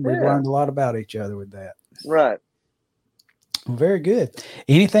there. And we've learned a lot about each other with that. Right. Well, very good.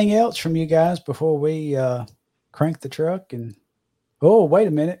 Anything else from you guys before we crank the truck? And oh, wait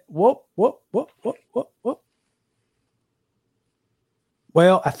a minute. Whoop.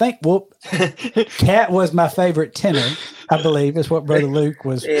 Well, I think Cat was my favorite tenor, I believe, is what Brother Luke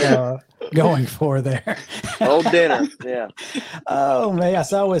was going for there. Old dinner, yeah. Oh, man, I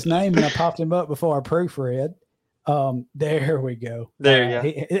saw his name and I popped him up before I proofread. There we go. There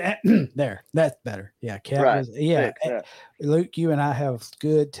you go. There, that's better. Yeah, Cat Right. was. Yeah, Luke, you and I have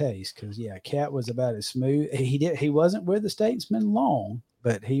good taste because Cat was about as smooth. He wasn't with the Statesman long,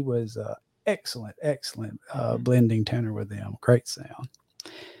 but he was excellent blending tenor with them. Great sound.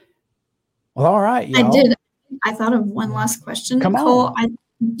 Well, all right, y'all. I thought of one last question. Come Cole, on.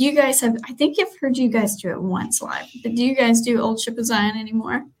 you guys have, I think I've heard you guys do it once live, but do you guys do Old Ship of Zion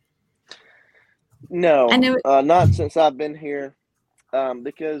anymore? No, I know not since I've been here,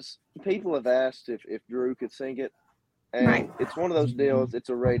 because people have asked if Drew could sing it, and it's one of those deals. It's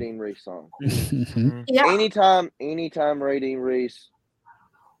a Ray Dean Reese song. Yeah. Anytime Ray Dean Reese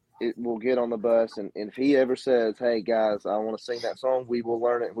it will get on the bus, and if he ever says, "Hey guys, I want to sing that song," we will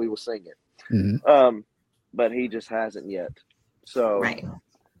learn it and we will sing it. But he just hasn't yet. So right.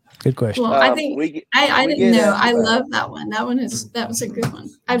 Good question. Well, I think I didn't know. I love that one. That was a good one.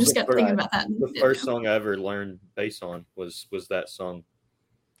 I just got thinking about that. The first song I ever learned bass on was that song.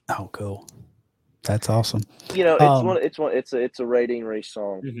 Oh, cool. That's awesome. It's a Ray Dean Reese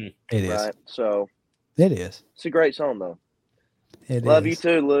song. It is. Right? So it is. It's a great song though. It Love is.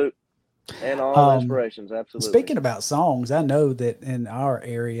 you too, Luke. And all inspirations, absolutely. Speaking about songs, I know that in our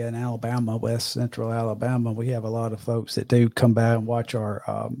area in Alabama, West Central Alabama, we have a lot of folks that do come by and watch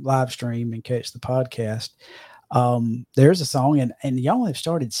our live stream and catch the podcast. There's a song, and y'all have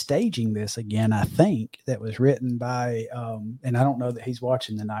started staging this again, I think, that was written by, and I don't know that he's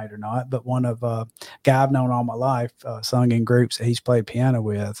watching tonight or not, but one of a guy I've known all my life, sung in groups that he's played piano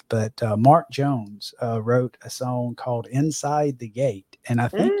with. But Mark Jones wrote a song called Inside the Gate. And I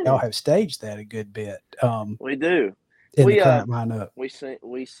think y'all have staged that a good bit. We do. In the current lineup. We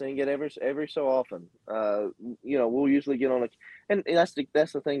sing it every so often. We'll usually get on and that's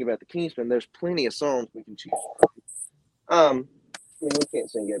the thing about the Kingsmen. There's plenty of songs we can choose from. We can't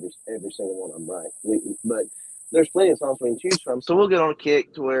sing every single one of them, right? But there's plenty of songs we can choose from. So we'll get on a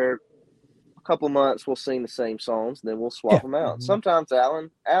kick to where a couple months we'll sing the same songs, and then we'll swap them out. Sometimes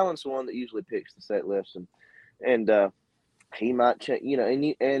Alan's the one that usually picks the set list, and he might change,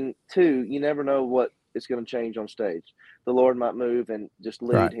 and two, you never know what is going to change on stage. The Lord might move and just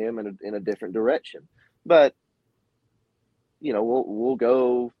lead him in a different direction. But, we'll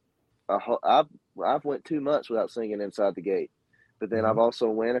go. I've went 2 months without singing Inside the Gate, but then I've also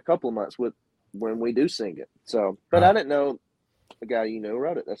went a couple of months when we do sing it. So, but I didn't know the guy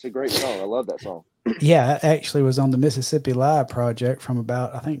wrote it. That's a great song. I love that song. Yeah, I actually was on the Mississippi Live project from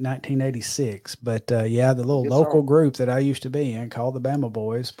about, I think, 1986. But the little local group that I used to be in called the Bama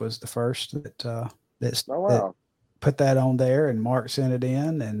Boys was the first that put that on there, and Mark sent it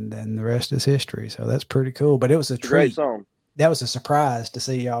in, and then the rest is history. So that's pretty cool. But it was a treat. Great song. That was a surprise to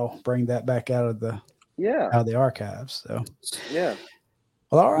see y'all bring that back out of the archives. So yeah.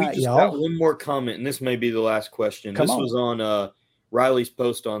 Well, all right, we just y'all. got one more comment, and this may be the last question. This was on Riley's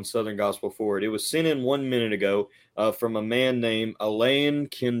post on Southern Gospel Forward. It was sent in 1 minute ago from a man named Elaine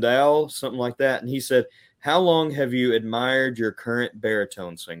Kendall, something like that. And he said, "How long have you admired your current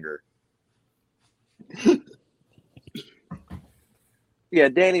baritone singer?" Yeah,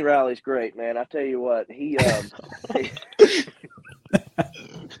 Danny Riley's great, man. I tell you what, he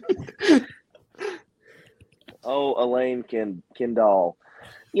Elaine Kendall.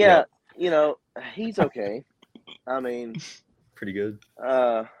 Yeah, he's okay. I mean, pretty good.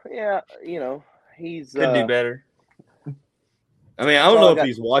 He's could do better. I mean, I don't know if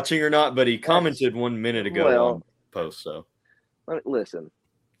he's watching or not, but he commented 1 minute ago on the post. So listen,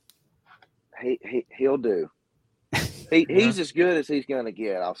 he'll do. He's as good as he's going to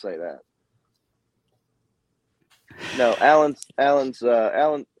get. I'll say that. No, Alan.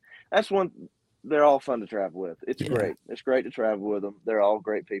 That's one. They're all fun to travel with. It's great. It's great to travel with them. They're all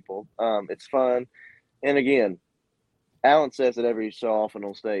great people. It's fun. And again, Alan says it every so often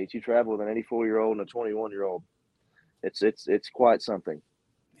on stage. You travel with an 84-year-old and a 21-year-old. It's quite something.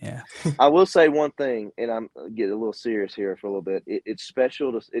 Yeah. I will say one thing, and I'm getting a little serious here for a little bit. It's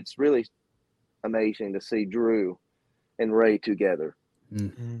special. It's really amazing to see Drew and Ray together.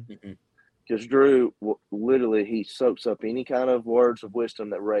 Mm-hmm. Because Drew, literally, he soaks up any kind of words of wisdom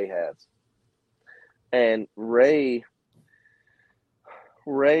that Ray has. And Ray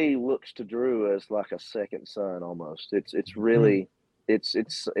looks to Drew as like a second son almost. It's really it's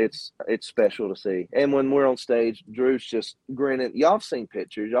special to see. And when we're on stage, Drew's just grinning. Y'all have seen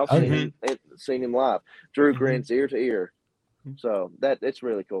pictures. Y'all have seen him live. Drew grins ear to ear. So it's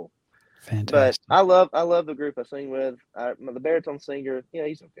really cool. Fantastic. But I love the group I sing with. The baritone singer,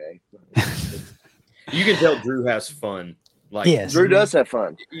 he's okay. You can tell Drew has fun. Like yes. Drew does have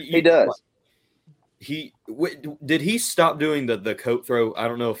fun. He does. Did he stop doing the coat throw? I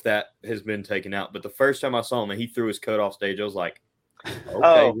don't know if that has been taken out, but the first time I saw him and he threw his coat off stage, I was like,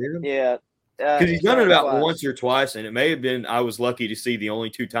 okay, yeah. Because he's done it about once or twice, and it may have been I was lucky to see the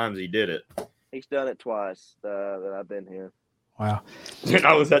only 2 times he did it. He's done it twice that I've been here. Wow. And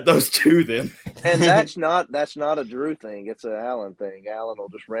I was at those 2 then. And that's not a Drew thing. It's an Alan thing. Alan will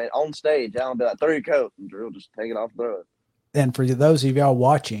just run on stage. Alan will be like, throw your coat, and Drew will just take it off and throw it. And for those of y'all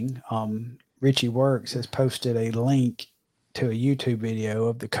watching, Richie Works has posted a link to a YouTube video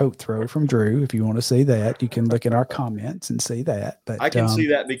of the coat throw from Drew. If you want to see that, you can look at our comments and see that. But I can see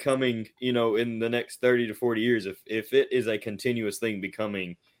that becoming, in the next 30 to 40 years, if it is a continuous thing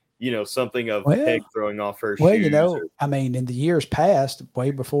becoming, something of peg throwing off her shoes. In the years past,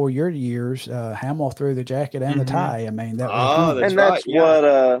 way before your years, Hamill threw the jacket and the tie. I mean, that's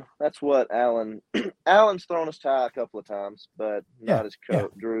what Alan. Alan's thrown his tie a couple of times, but not his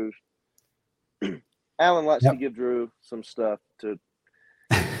coat. Drew's. Alan likes to give Drew some stuff to,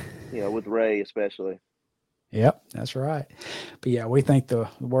 with Ray especially. Yep, that's right. But yeah, we think the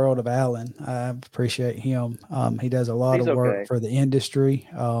world of Alan. I appreciate him. He does a lot of work for the industry.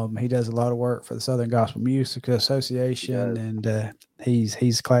 He does a lot of work for the Southern Gospel Music Association, and he's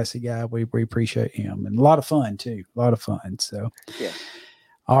a classy guy. We appreciate him, and a lot of fun too. A lot of fun. So yeah.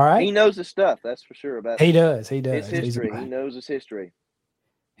 All right. He knows his stuff. That's for sure. About he does. His history. He knows his history.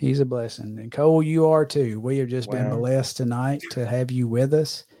 He's a blessing. And Cole, you are too. We have just been blessed tonight to have you with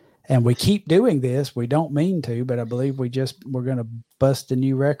us. And we keep doing this. We don't mean to, but I believe we're going to bust a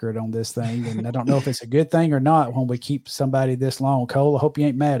new record on this thing. And I don't know if it's a good thing or not when we keep somebody this long. Cole, I hope you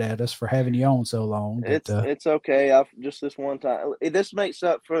ain't mad at us for having you on so long. But, it's okay. I've just this one time. This makes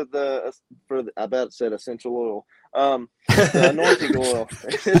up for the I bet it said essential oil. The anointing oil.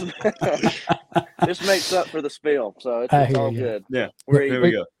 This makes up for the spill. So it's all good. Yeah. There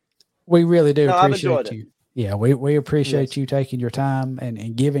we go. We really do appreciate you. Yeah, we appreciate you taking your time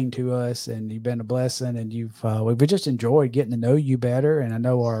and giving to us, and you've been a blessing, and we've just enjoyed getting to know you better, and I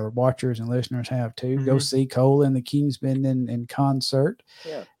know our watchers and listeners have too. Mm-hmm. Go see Cole and the Kingsmen in concert.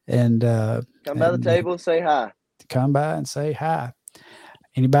 Yeah. And come by the table and say hi. Come by and say hi.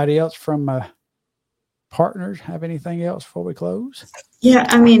 Anybody else from partners have anything else before we close? Yeah,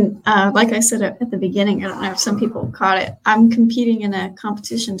 like I said at the beginning, I don't know if some people caught it. I'm competing in a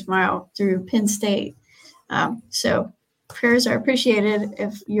competition tomorrow through Penn State. So prayers are appreciated.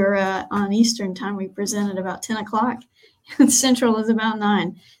 If you're on Eastern time, we present at about 10 o'clock. Central is about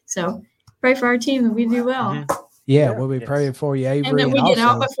 9. So pray for our team that we do well. Mm-hmm. Yeah, we'll be praying for you, Avery. And that we get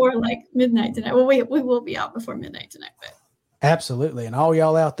out before midnight tonight. Well, we will be out before midnight tonight. But. Absolutely. And all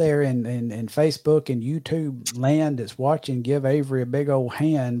y'all out there in Facebook and YouTube land that's watching, give Avery a big old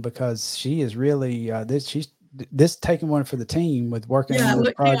hand, because she is really this taking one for the team with working on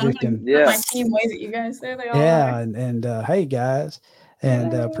this project. My team wave at you guys there. They all are. And hey guys,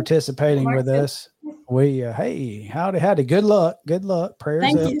 and participating with us. We howdy. Good luck.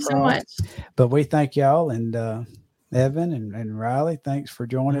 Prayers. Thank you so much. But we thank y'all, and Evan and Riley, thanks for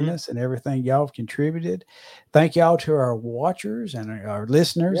joining us and everything y'all have contributed. Thank y'all to our watchers and our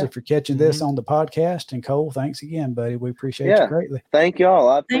listeners. If you're catching this on the podcast. And Cole, thanks again, buddy. We appreciate you greatly. Thank y'all.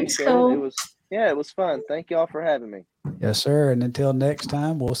 I appreciate it. It was fun. Thank y'all for having me. Yes, sir. And until next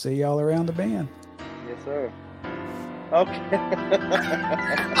time, we'll see y'all around the bend. Yes, sir. Okay.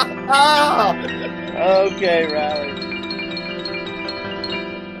 Okay, Riley.